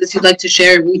ideas that you'd like to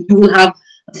share, we will have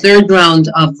a third round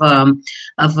of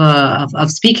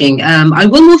speaking. I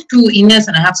will move to Enas,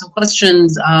 and I have some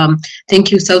questions.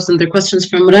 Thank you, Sausan. There are questions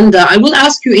from Randa. I will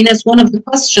ask you, Enas, one of the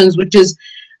questions, which is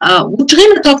which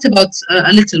Ghida talked about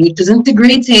a little, which is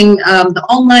integrating the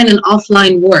online and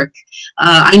offline work.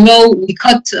 I know we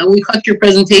cut your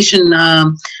presentation,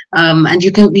 and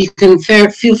you can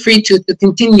feel free to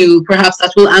continue. Perhaps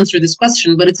that will answer this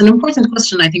question, but it's an important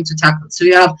question, I think, to tackle. So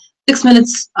you have 6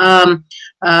 minutes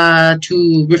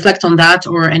to reflect on that,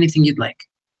 or anything you'd like.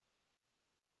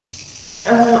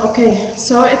 Okay,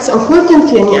 so it's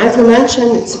important, as you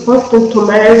mentioned, it's important to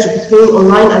merge between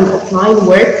online and offline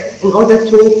work in order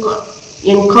to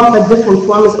combat different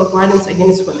forms of violence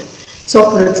against women.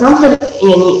 So, for example,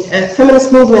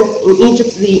 feminist movement in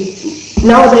Egypt,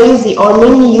 nowadays they are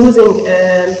mainly using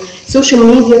social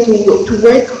media to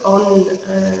work on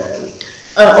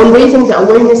raising the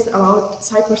awareness about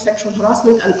cybersexual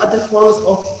harassment and other forms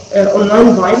of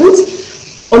online violence.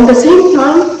 On the same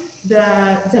time,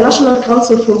 the National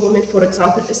Council for Women, for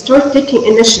example, start taking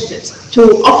initiatives to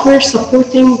offer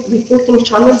supporting reporting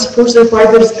channels for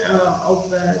survivors of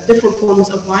different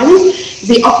forms of violence.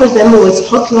 They offer them with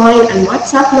hotline and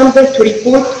WhatsApp number to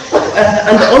report,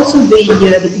 and also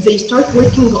they start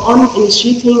working on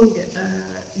initiating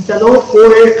the law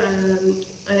for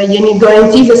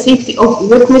guarantee the safety of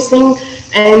witnessing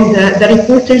and the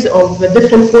reporters of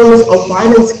different forms of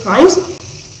violence crimes.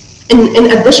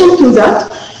 In addition to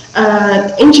that,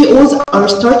 NGOs are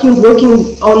starting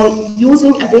working on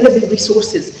using available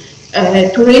resources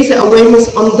to raise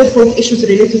awareness on different issues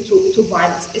related to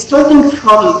violence, starting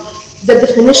from the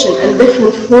definition and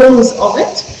different forms of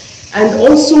it, and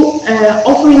also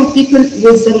offering people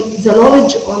with the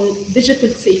knowledge on digital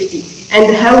safety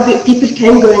and how the people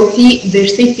can guarantee their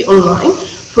safety online.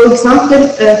 For example,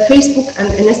 Facebook and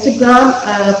Instagram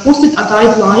posted a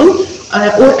guideline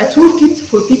or a toolkit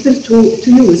for people to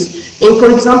use. And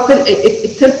for example,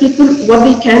 it tells people what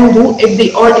they can do if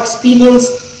they are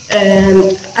experienced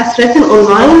a threat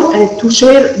online and to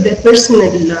share their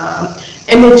personal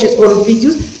images or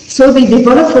videos. So they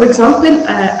develop, for example,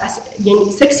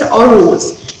 6R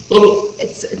rules.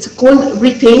 It's called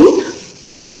retain.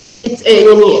 It's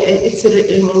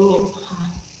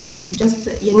just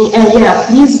yeah.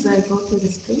 Please go to the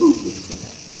screen.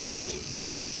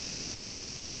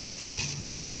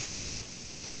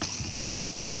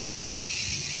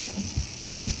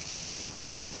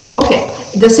 Okay,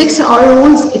 the 6R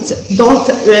rules, it's don't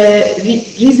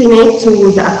resonate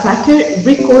to the attacker,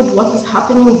 record what is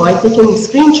happening by taking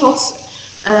screenshots,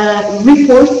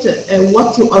 report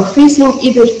what you are facing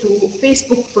either to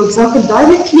Facebook, for example,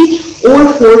 directly,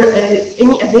 or for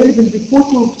any available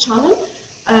reporting channel.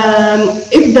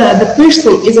 If the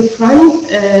person is a friend,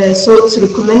 so it's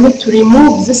recommended to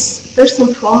remove this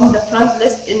person from the friend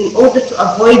list in order to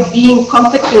avoid being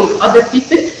contacting other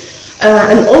people.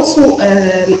 And also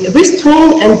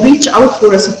restrain and reach out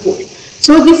for a support.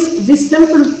 So these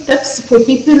simple tips for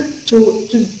people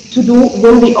to do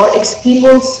when they are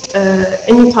experience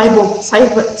any type of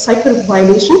cyber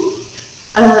violation.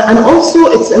 And also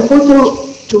it's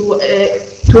important to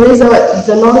raise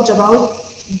the knowledge about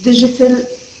digital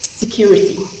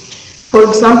security. For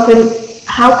example,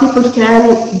 how people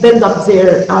can build up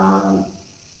their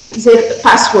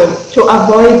password to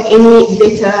avoid any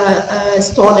data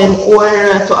stolen or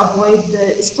to avoid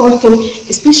stalking,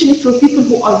 especially for people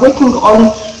who are working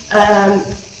on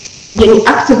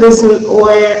activism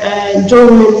or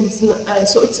journalism.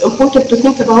 So it's important to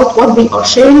think about what they are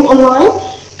sharing online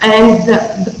and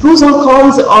the pros and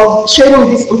cons of sharing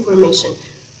this information.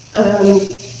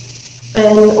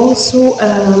 And also,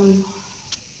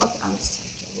 what else?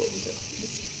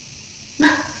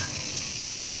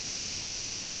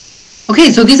 Okay,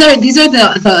 so these are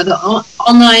the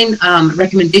online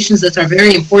recommendations that are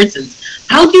very important.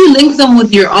 How do you link them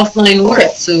with your offline work?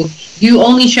 Okay. So do you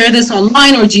only share this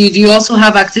online, or do you also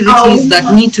have activities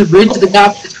that need to bridge the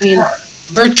gap between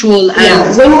virtual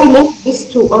and when we link this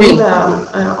to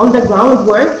on the ground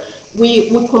work, we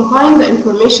combine the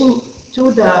information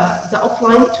to the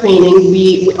offline training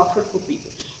we offer for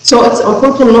people. So it's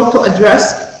important not to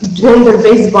address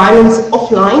gender-based violence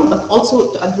offline, but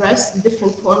also to address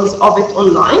different forms of it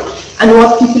online and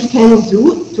what people can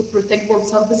do to protect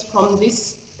themselves from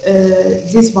this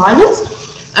violence.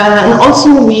 And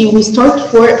also we start,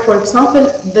 for example,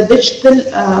 the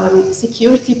digital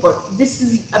security part. This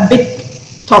is a big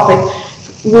topic.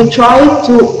 We try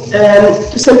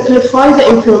to simplify the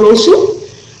information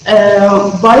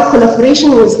by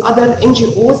collaboration with other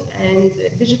NGOs and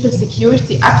digital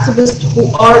security activists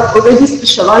who are already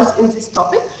specialized in this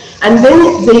topic. And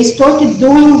then they started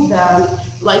doing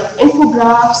like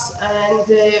infographics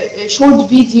and short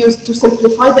videos to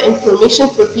simplify the information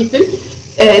for people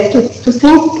to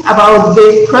think about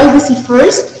their privacy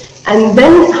first, and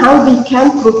then how they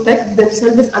can protect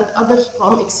themselves and others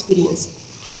from experience.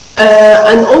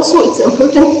 And also it's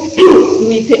important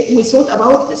we thought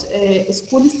about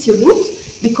school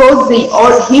students because they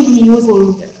are heavily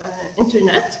using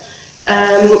internet.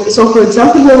 So for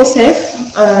example, UNICEF,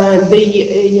 they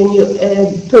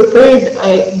prepared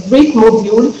a great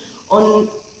module on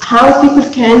how people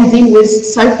can deal with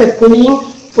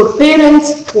cyberbullying for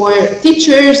parents, for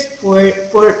teachers,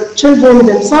 for children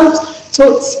themselves.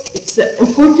 So it's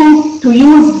important to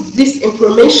use this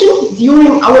information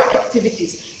during our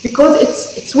activities, because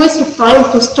it's waste of time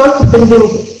to start building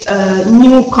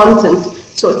new content.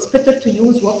 So it's better to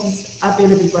use what is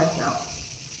available right now.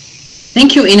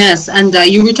 Thank you, Enas. And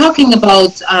you were talking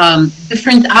about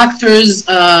different actors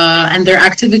and their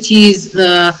activities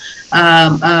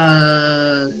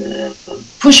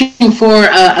pushing for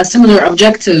a similar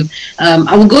objective.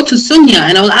 I will go to Sonia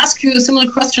and I will ask you a similar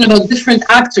question about different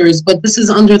actors, but this is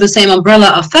under the same umbrella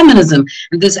of feminism.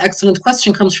 And this excellent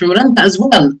question comes from Randa as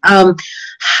well.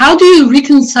 How do you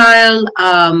reconcile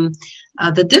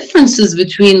the differences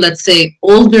between, let's say,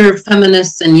 older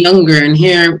feminists and younger? And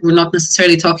here we're not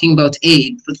necessarily talking about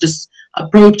age, but just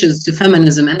approaches to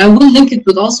feminism. And I will link it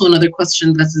with also another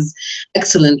question that is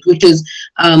excellent, which is,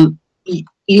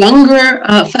 younger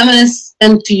feminists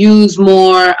tend to use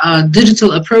more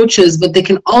digital approaches, but they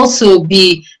can also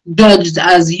be judged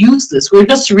as useless. We're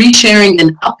just resharing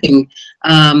and upping.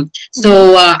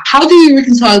 So how do you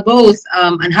reconcile both,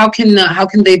 and how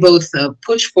can they both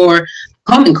push for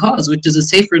common cause, which is a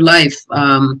safer life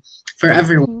for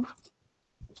everyone?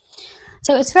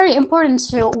 So it's very important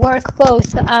to work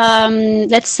both,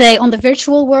 let's say, on the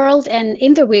virtual world and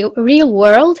in the real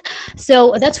world.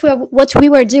 So that's what we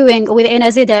were doing with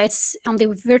Enas. It's on the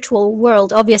virtual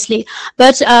world, obviously.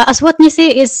 But Aswat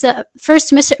Nissa's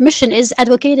first mission is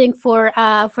advocating for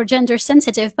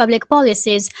gender-sensitive public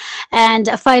policies and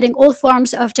fighting all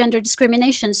forms of gender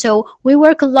discrimination. So we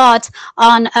work a lot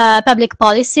on public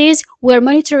policies. We're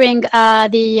monitoring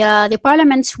the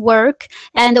Parliament's work,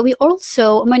 and we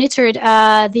also monitored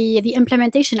the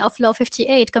implementation of Law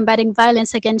 58, combating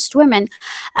violence against women.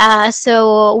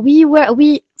 So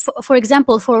for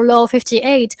example, for Law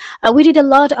 58, we did a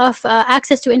lot of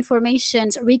access to information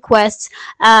requests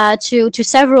to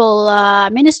several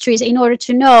ministries in order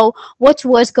to know what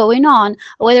was going on,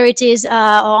 whether it is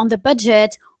on the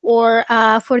budget or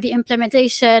for the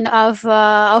implementation of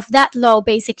that law,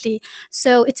 basically.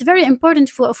 So it's very important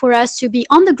for us to be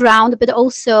on the ground, but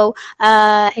also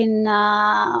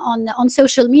on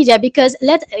social media, because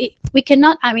we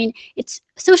cannot. I mean,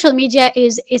 social media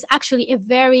is actually a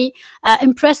very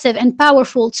impressive and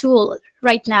powerful tool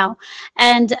right now,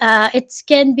 and it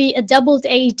can be a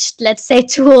double-edged, let's say,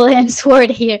 tool and sword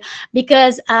here,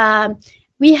 because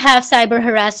we have cyber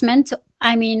harassment.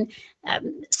 I mean,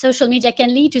 social media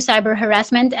can lead to cyber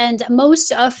harassment, and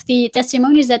most of the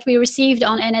testimonies that we received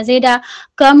on Enas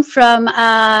come from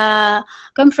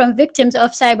victims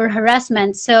of cyber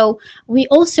harassment. So we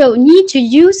also need to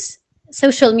use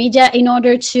social media in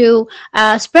order to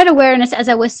spread awareness, as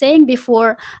I was saying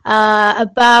before,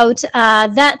 about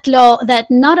that law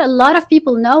that not a lot of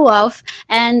people know of,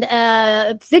 and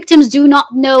victims do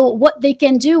not know what they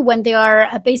can do when they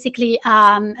are basically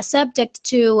subject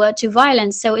to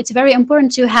violence. So it's very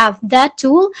important to have that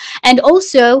tool, and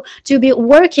also to be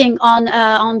working on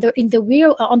the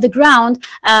ground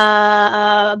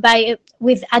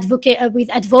with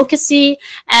advocacy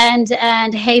and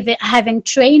having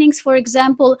trainings, for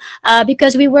example,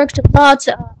 because we worked a lot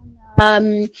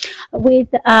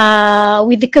with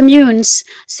the communes,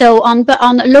 so on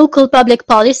local public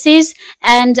policies,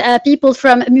 and people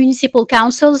from municipal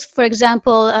councils, for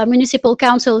example, municipal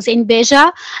councils in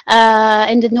Beja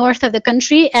in the north of the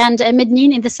country, and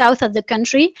Mednin in the south of the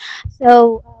country.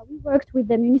 So we worked with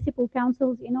the municipal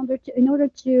councils in order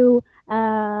to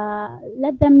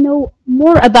let them know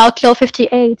more about Law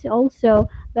 58 also,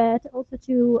 but also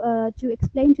to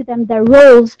explain to them their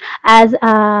roles as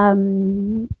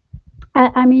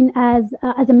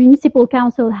as a municipal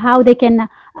council, how they can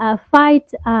fight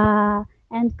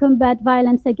and combat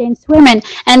violence against women.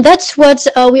 And that's what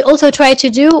we also try to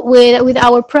do with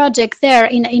our project there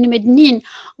in Mednin.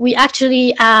 We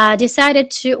actually decided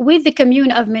to, with the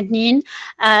commune of Mednin,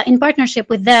 in partnership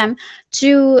with them,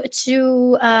 to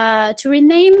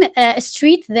rename a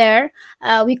street there.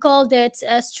 We called it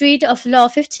Street of Law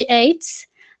 58.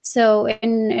 So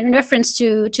in reference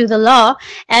to the law,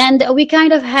 and we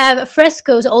kind of have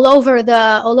frescoes all over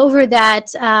the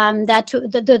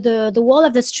wall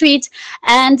of the street,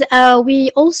 and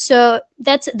we also,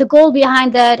 that's the goal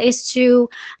behind that, is to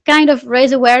kind of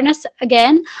raise awareness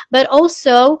again, but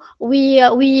also we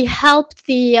helped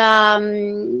the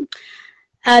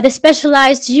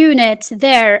specialized unit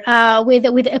there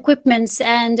with equipments,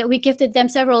 and we gifted them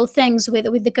several things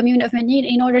with the commune of Mednin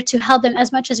in order to help them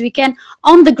as much as we can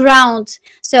on the ground.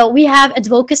 So we have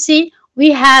advocacy,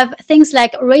 we have things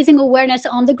like raising awareness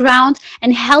on the ground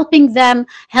and helping the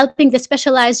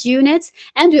specialized units,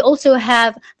 and we also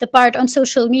have the part on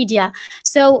social media.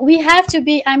 So we have to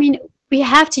be, we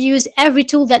have to use every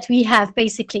tool that we have,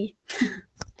 basically.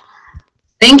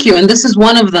 Thank you, and this is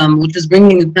one of them, which is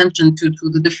bringing attention to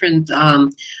the different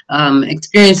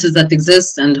experiences that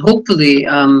exist, and hopefully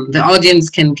the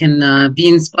audience can be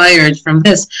inspired from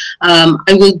this. I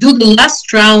will do the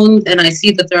last round, and I see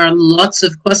that there are lots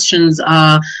of questions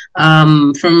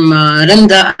from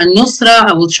Randa and Nusra.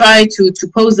 I will try to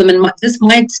pose them, and this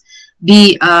might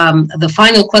be the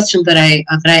final question that I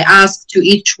ask to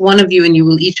each one of you, and you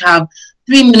will each have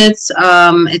 3 minutes.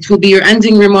 It will be your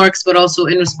ending remarks, but also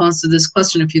in response to this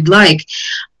question, if you'd like.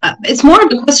 It's more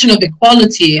of a question of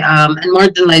equality and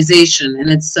marginalization, and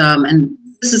it's and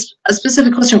this is a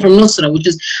specific question from Nusra, which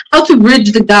is how to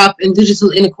bridge the gap in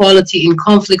digital inequality in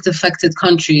conflict-affected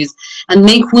countries and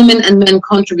make women and men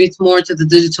contribute more to the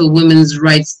digital women's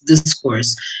rights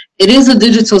discourse. It is a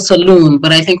digital saloon,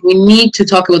 but I think we need to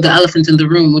talk about the elephant in the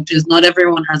room, which is not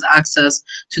everyone has access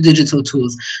to digital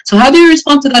tools. So how do you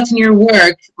respond to that in your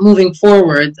work moving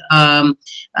forward?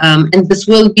 And this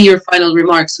will be your final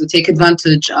remarks, so take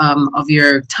advantage of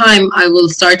your time. I will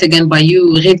start again by you,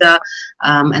 Ghida,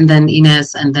 and then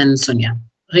Enas, and then Sonia.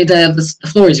 Ghida, the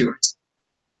floor is yours.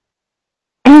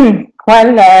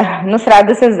 Well, Nusra,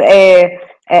 this is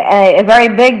a very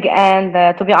big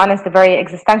and, to be honest, a very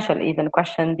existential even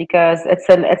question, because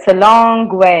it's a long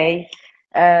way.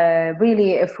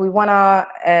 Really, if we wanna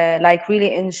like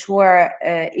really ensure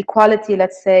equality,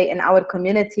 let's say, in our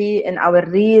community, in our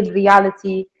real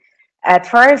reality, at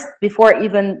first, before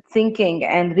even thinking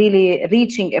and really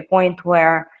reaching a point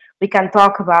where we can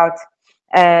talk about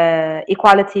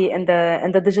equality in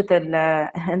the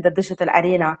digital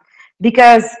arena.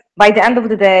 Because by the end of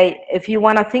the day, if you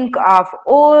want to think of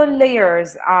all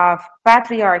layers of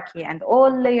patriarchy and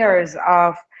all layers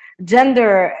of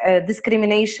gender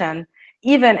discrimination,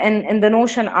 even in the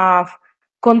notion of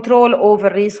control over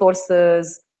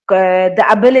resources, the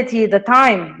ability, the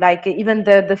time, like even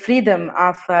the freedom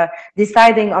of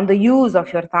deciding on the use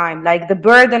of your time, like the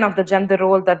burden of the gender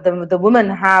role that the women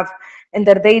have in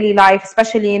their daily life,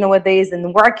 especially nowadays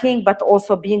in working, but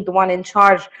also being the one in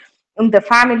charge in the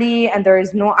family, and there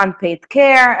is no unpaid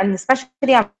care, and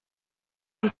especially I'm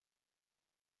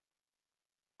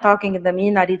talking in the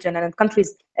MENA region and in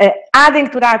countries. Adding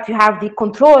to that, you have the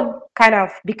control, kind of,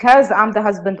 because I'm the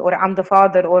husband or I'm the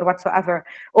father or whatsoever,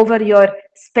 over your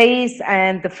space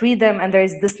and the freedom, and there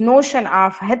is this notion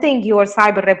of hitting your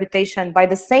cyber reputation by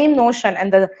the same notion in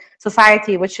the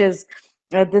society, which is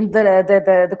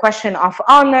the question of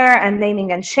honor and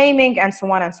naming and shaming and so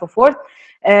on and so forth.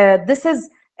 This is,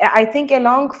 I think, a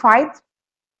long fight,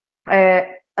 and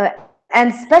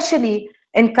especially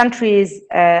in countries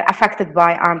affected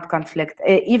by armed conflict,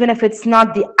 even if it's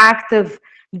not the active,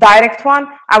 direct one.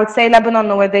 I would say Lebanon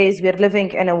nowadays, we're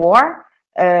living in a war,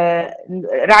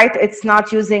 right? It's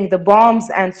not using the bombs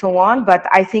and so on, but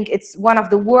I think it's one of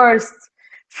the worst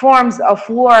forms of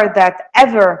war that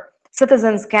ever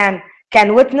citizens can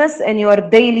witness in your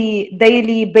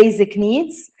daily basic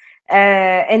needs.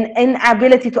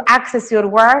 Inability to access your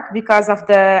work because of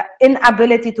the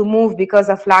inability to move because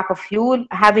of lack of fuel,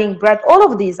 having bread, all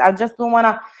of these. I just don't want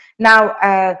to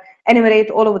now enumerate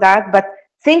all of that, but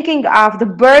thinking of the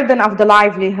burden of the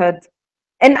livelihood,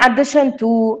 in addition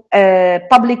to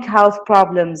public health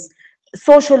problems,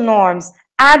 social norms,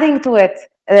 adding to it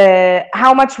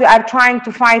how much we are trying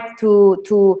to fight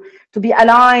to be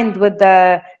aligned with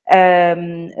the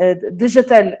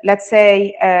digital, let's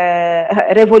say,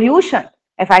 revolution,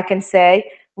 if I can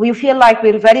say. We feel like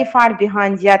we're very far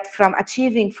behind yet from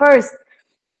achieving first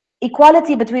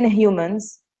equality between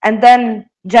humans, and then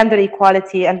gender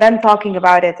equality, and then talking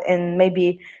about it in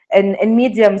maybe in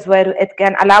mediums where it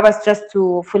can allow us just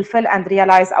to fulfill and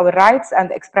realize our rights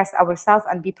and express ourselves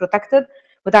and be protected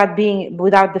without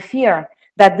the fear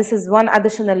that this is one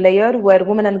additional layer where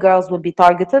women and girls will be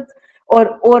targeted,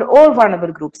 or all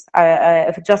vulnerable groups.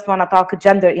 If you just want to talk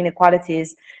gender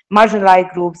inequalities,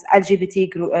 marginalized groups,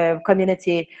 LGBT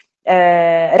community,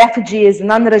 refugees,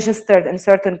 non-registered in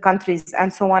certain countries,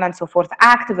 and so on and so forth,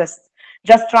 activists,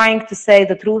 just trying to say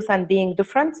the truth and being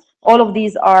different, all of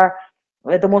these are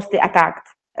the mostly attacked.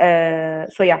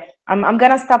 So yeah, I'm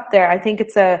gonna stop there. I think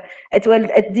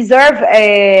it deserves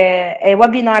a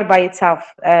webinar by itself.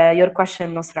 Your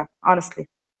question, Nusra, honestly.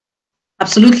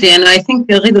 Absolutely, and I think,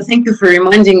 Ghida, thank you for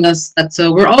reminding us that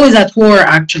we're always at war,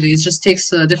 actually. It just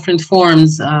takes different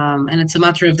forms, and it's a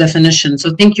matter of definition.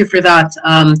 So thank you for that.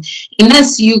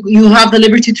 Enas, you have the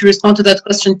liberty to respond to that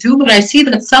question too, but I see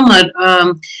that Samar,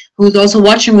 who's also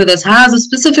watching with us, has a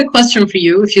specific question for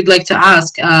you, if you'd like to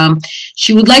ask.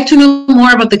 She would like to know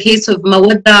more about the case of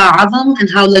Mawadda Azam and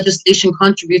how legislation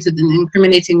contributed in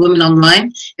incriminating women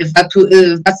online. If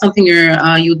that's something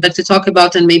you'd like to talk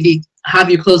about, and maybe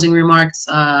have your closing remarks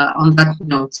on that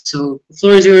note. So the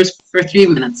floor is yours for 3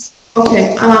 minutes.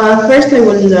 Okay, first I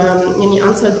will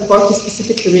answer the part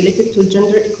specifically related to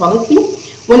gender equality.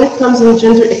 When it comes to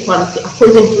gender equality,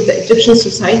 according to the Egyptian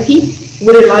society,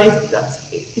 we realize that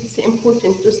it's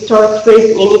important to start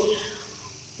raising,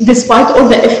 despite all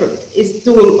the effort is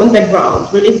doing on the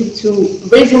ground related to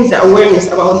raising the awareness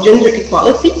about gender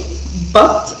equality,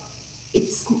 but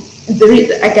there is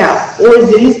a gap, or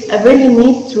there is a very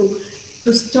need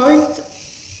to start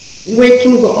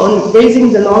working on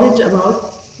raising the knowledge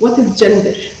about what is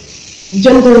gender.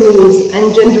 gender roles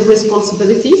and gender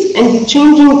responsibilities and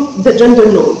changing the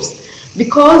gender norms.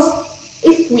 Because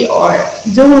if we are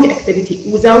doing activity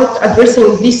without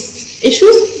addressing these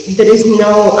issues, there is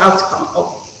no outcome of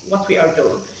what we are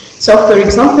doing. So for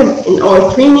example, in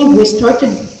our training, we started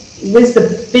with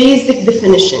the basic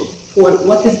definition for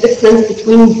what is difference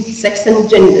between sex and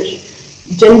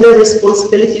gender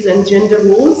responsibilities and gender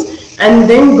roles, and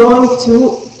then going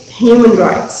to human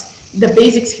rights, the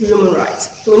basics human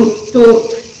rights, to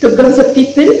give the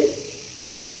people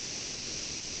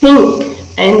think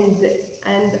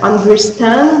and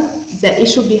understand the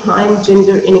issue behind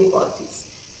gender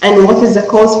inequalities and what is the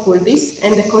cause for this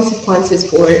and the consequences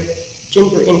for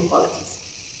gender inequalities.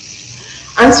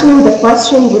 Answering the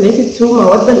question related to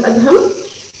Mawadda al-Adham,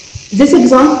 this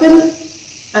example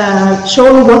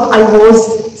showing what I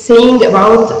was saying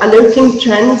about alerting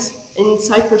trends in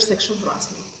cybersexual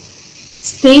harassment.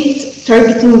 State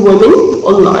targeting women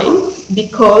online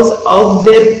because of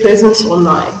their presence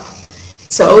online.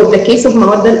 So the case of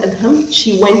Mawadda al-Adham,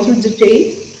 she went to the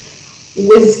jail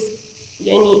with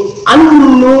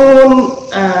unknown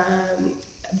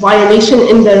violation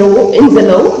in the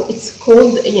law. It's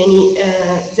called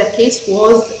the case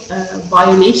was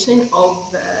violation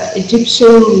of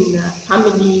Egyptian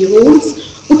family rules,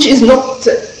 which is not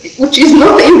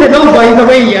in the law, by the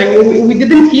way. We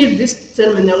didn't hear this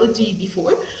terminology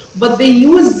before, but they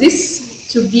use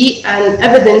this to be an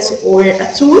evidence or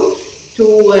a tool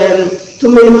to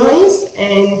minimize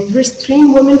and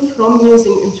restrain women from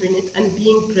using internet and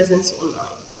being present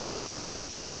online.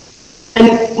 And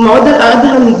Mawadda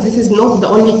al-Adham, this is not the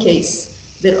only case.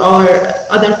 There are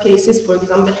other cases. For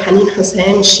example, Haneen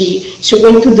Hussein, she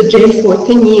went to the jail for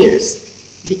 10 years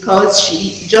because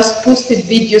she just posted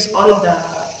videos on the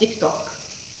TikTok.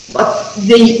 But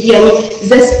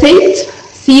the state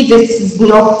see this is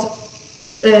not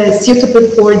suitable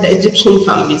for the Egyptian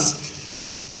families.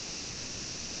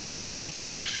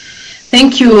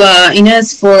 Thank you,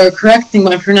 Enas, for correcting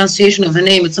my pronunciation of the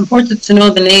name. It's important to know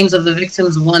the names of the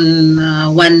victims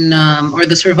or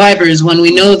the survivors when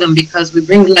we know them, because we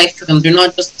bring life to them. They're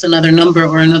not just another number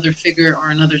or another figure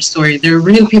or another story. They're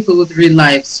real people with real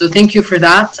lives. So thank you for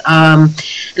that. And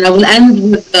I will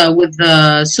end with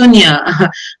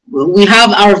Sonia. We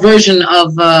have our version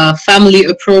of family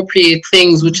appropriate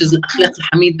things, which is Akhlaq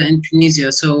al-Hamida in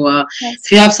Tunisia. So yes.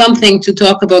 If you have something to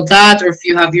talk about that, or if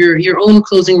you have your own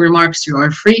closing remarks, you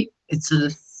are free. It's a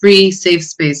free, safe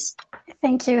space.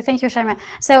 Thank you, Chaima.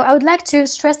 So I would like to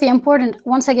stress the importance,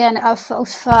 once again, of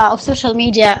social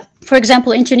media. For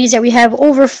example, in Tunisia, we have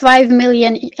over 5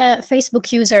 million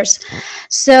Facebook users.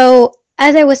 So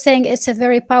as I was saying, it's a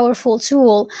very powerful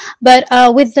tool, but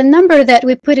with the number that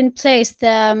we put in place,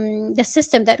 the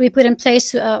system that we put in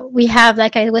place, we have,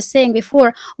 like I was saying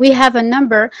before, we have a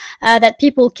number that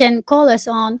people can call us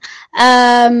on.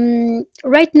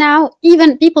 Right now,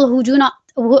 even people who do not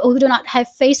have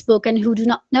Facebook and who do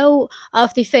not know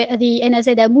of the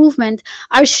NZD movement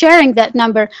are sharing that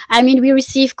number. I mean, we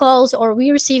receive calls or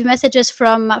we receive messages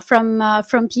from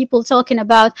people talking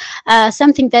about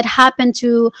something that happened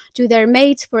to their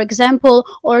mates, for example,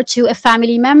 or to a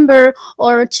family member,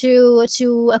 or to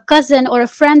a cousin or a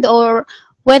friend, or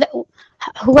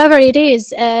whoever it is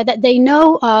that they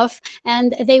know of,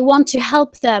 and they want to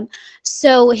help them.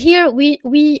 So here we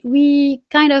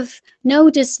kind of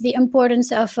notice the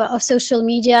importance of social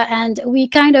media, and we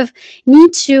kind of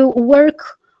need to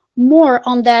work more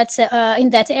on that in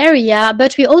that area.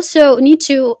 But we also need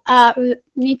to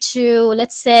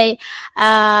let's say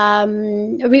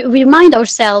remind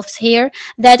ourselves here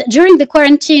that during the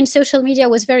quarantine, social media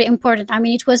was very important. I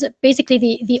mean, it was basically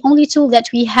the only tool that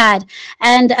we had,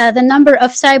 and the number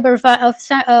of cyber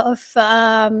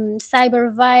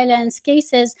violence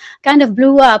cases kind of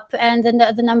blew up, and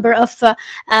the number of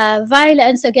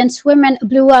violence against women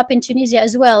blew up in Tunisia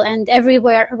as well, and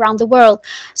everywhere around the world.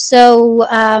 So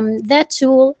that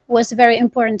tool was very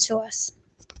important to us.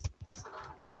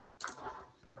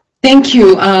 Thank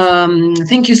you,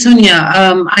 Sonia.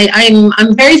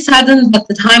 I'm very saddened that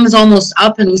the time is almost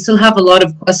up, and we still have a lot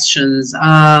of questions.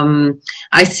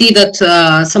 I see that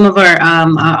some of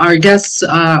our guests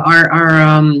are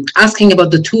asking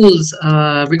about the tools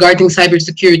regarding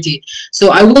cybersecurity. So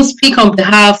I will speak on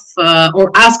behalf or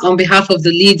ask on behalf of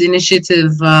the LEAD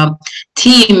initiative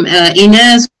team,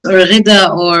 Enas or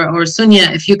Ghida or Sonia,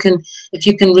 if you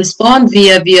can respond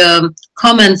via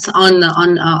comments on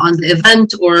the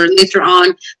event, or later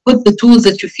on put the tools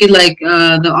that you feel like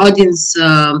the audience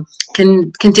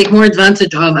can take more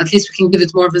advantage of. At least we can give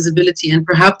it more visibility and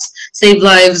perhaps save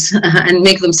lives and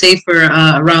make them safer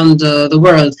around the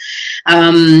world.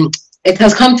 it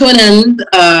has come to an end.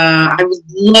 I would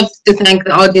love to thank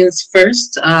the audience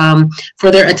first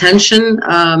for their attention.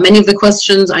 Many of the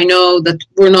questions I know that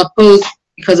were not posed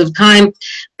because of time,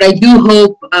 but I do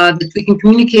hope that we can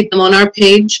communicate them on our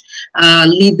page,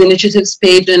 Lead the Initiatives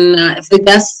page, and if the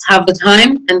guests have the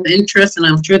time and the interest, and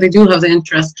I'm sure they do have the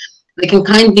interest, they can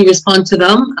kindly respond to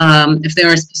them if they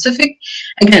are specific.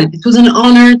 Again, it was an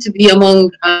honor to be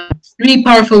among three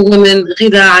powerful women,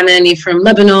 Ghida Anani from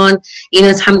Lebanon,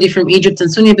 Enas Hamdy from Egypt,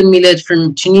 and Sonia Ben Miled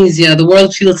from Tunisia. The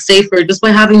world feels safer just by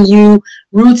having you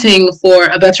rooting for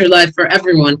a better life for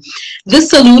everyone. This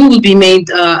saloon will be made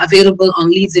available on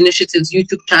Leeds Initiative's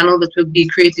YouTube channel that will be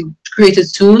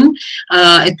created soon.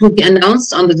 It will be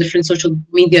announced on the different social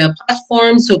media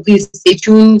platforms, so please stay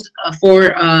tuned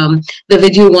for the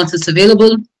video once it's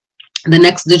available. The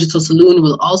next digital saloon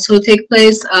will also take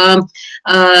place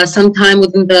sometime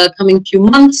within the coming few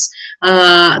months.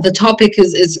 The topic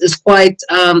is quite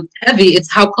heavy.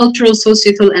 It's how cultural,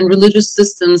 societal, and religious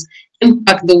systems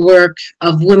impact the work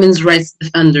of women's rights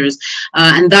defenders.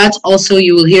 And that also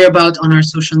you will hear about on our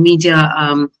social media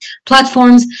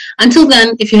platforms. Until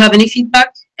then, if you have any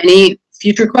feedback, any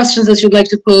future questions that you'd like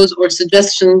to pose or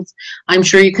suggestions, I'm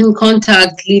sure you can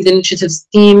contact Lead Initiative's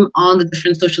team on the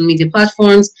different social media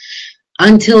platforms.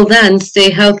 Until then,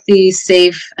 stay healthy,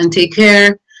 safe, and take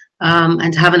care,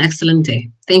 and have an excellent day.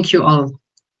 Thank you all.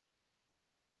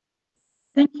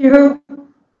 Thank you.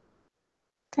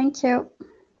 Thank you.